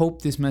you. I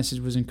hope this message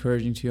was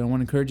encouraging to you. I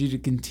want to encourage you to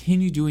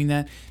continue doing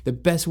that. The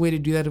best way to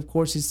do that, of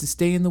course, is to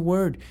stay in the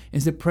Word,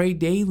 is to pray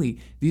daily.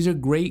 These are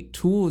great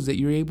tools that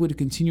you're able to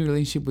continue a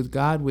relationship with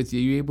God with.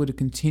 You're able to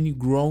continue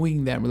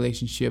growing that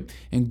relationship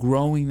and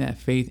growing that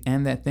faith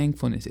and that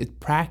thankfulness. It's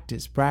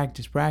practice,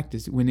 practice,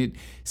 practice. When it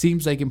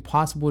seems like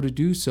impossible to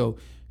do so,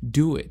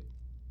 do it.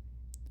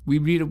 We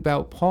read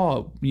about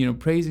Paul,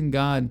 praising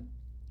God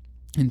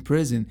in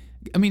prison.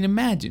 I mean,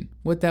 imagine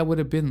what that would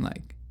have been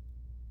like.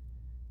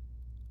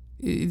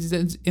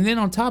 And then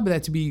on top of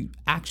that, to be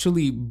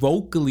actually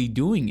vocally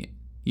doing it.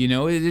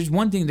 There's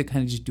one thing to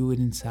kind of just do it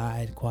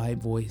inside, quiet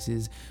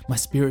voices. My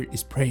spirit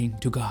is praying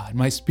to God.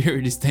 My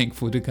spirit is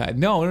thankful to God.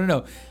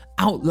 No.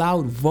 Out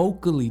loud,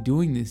 vocally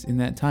doing this in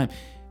that time.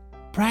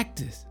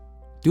 Practice.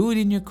 Do it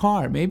in your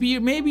car. Maybe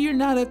you're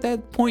not at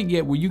that point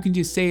yet where you can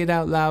just say it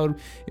out loud,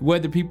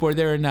 whether people are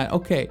there or not.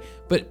 Okay,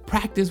 but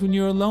practice when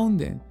you're alone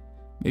then.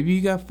 Maybe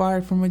you got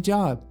fired from a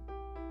job.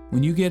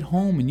 When you get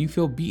home and you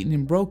feel beaten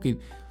and broken,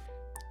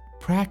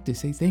 practice.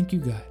 Say, thank you,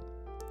 God.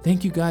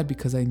 Thank you, God,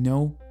 because I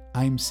know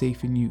I'm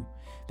safe in you.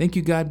 Thank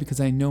you, God,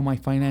 because I know my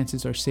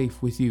finances are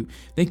safe with you.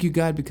 Thank you,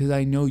 God, because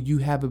I know you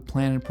have a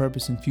plan and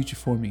purpose and future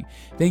for me.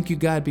 Thank you,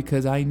 God,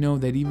 because I know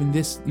that even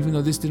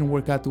though this didn't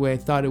work out the way I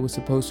thought it was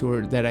supposed to,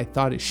 or that I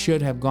thought it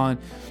should have gone,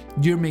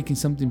 you're making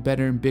something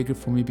better and bigger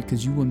for me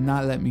because you will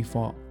not let me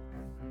fall.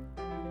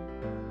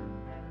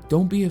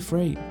 Don't be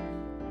afraid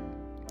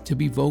to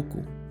be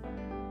vocal.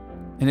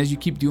 And as you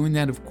keep doing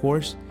that, of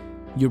course,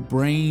 your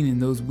brain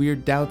and those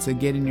weird doubts that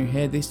get in your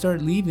head, they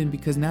start leaving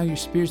because now your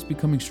spirit's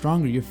becoming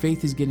stronger. Your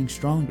faith is getting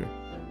stronger.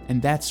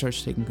 And that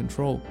starts taking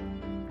control.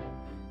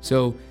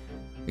 So,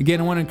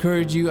 again, I want to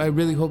encourage you. I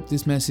really hope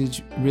this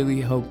message really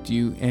helped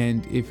you.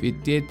 And if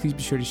it did, please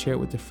be sure to share it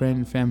with a friend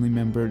and family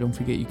member. Don't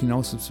forget, you can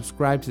also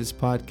subscribe to this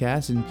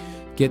podcast and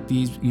get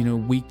these,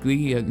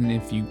 weekly. And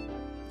if you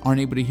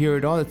aren't able to hear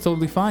it all, that's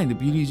totally fine. The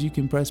beauty is you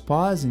can press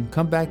pause and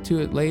come back to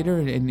it later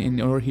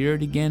and or hear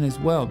it again as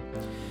well.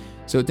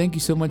 So thank you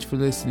so much for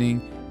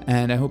listening,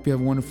 and I hope you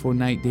have a wonderful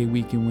night, day,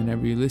 weekend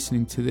whenever you're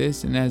listening to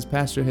this. And as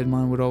Pastor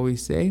Germán would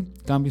always say,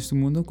 cambias tu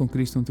mundo con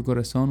Cristo en tu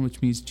corazón,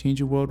 which means change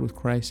your world with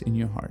Christ in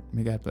your heart.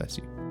 May God bless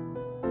you.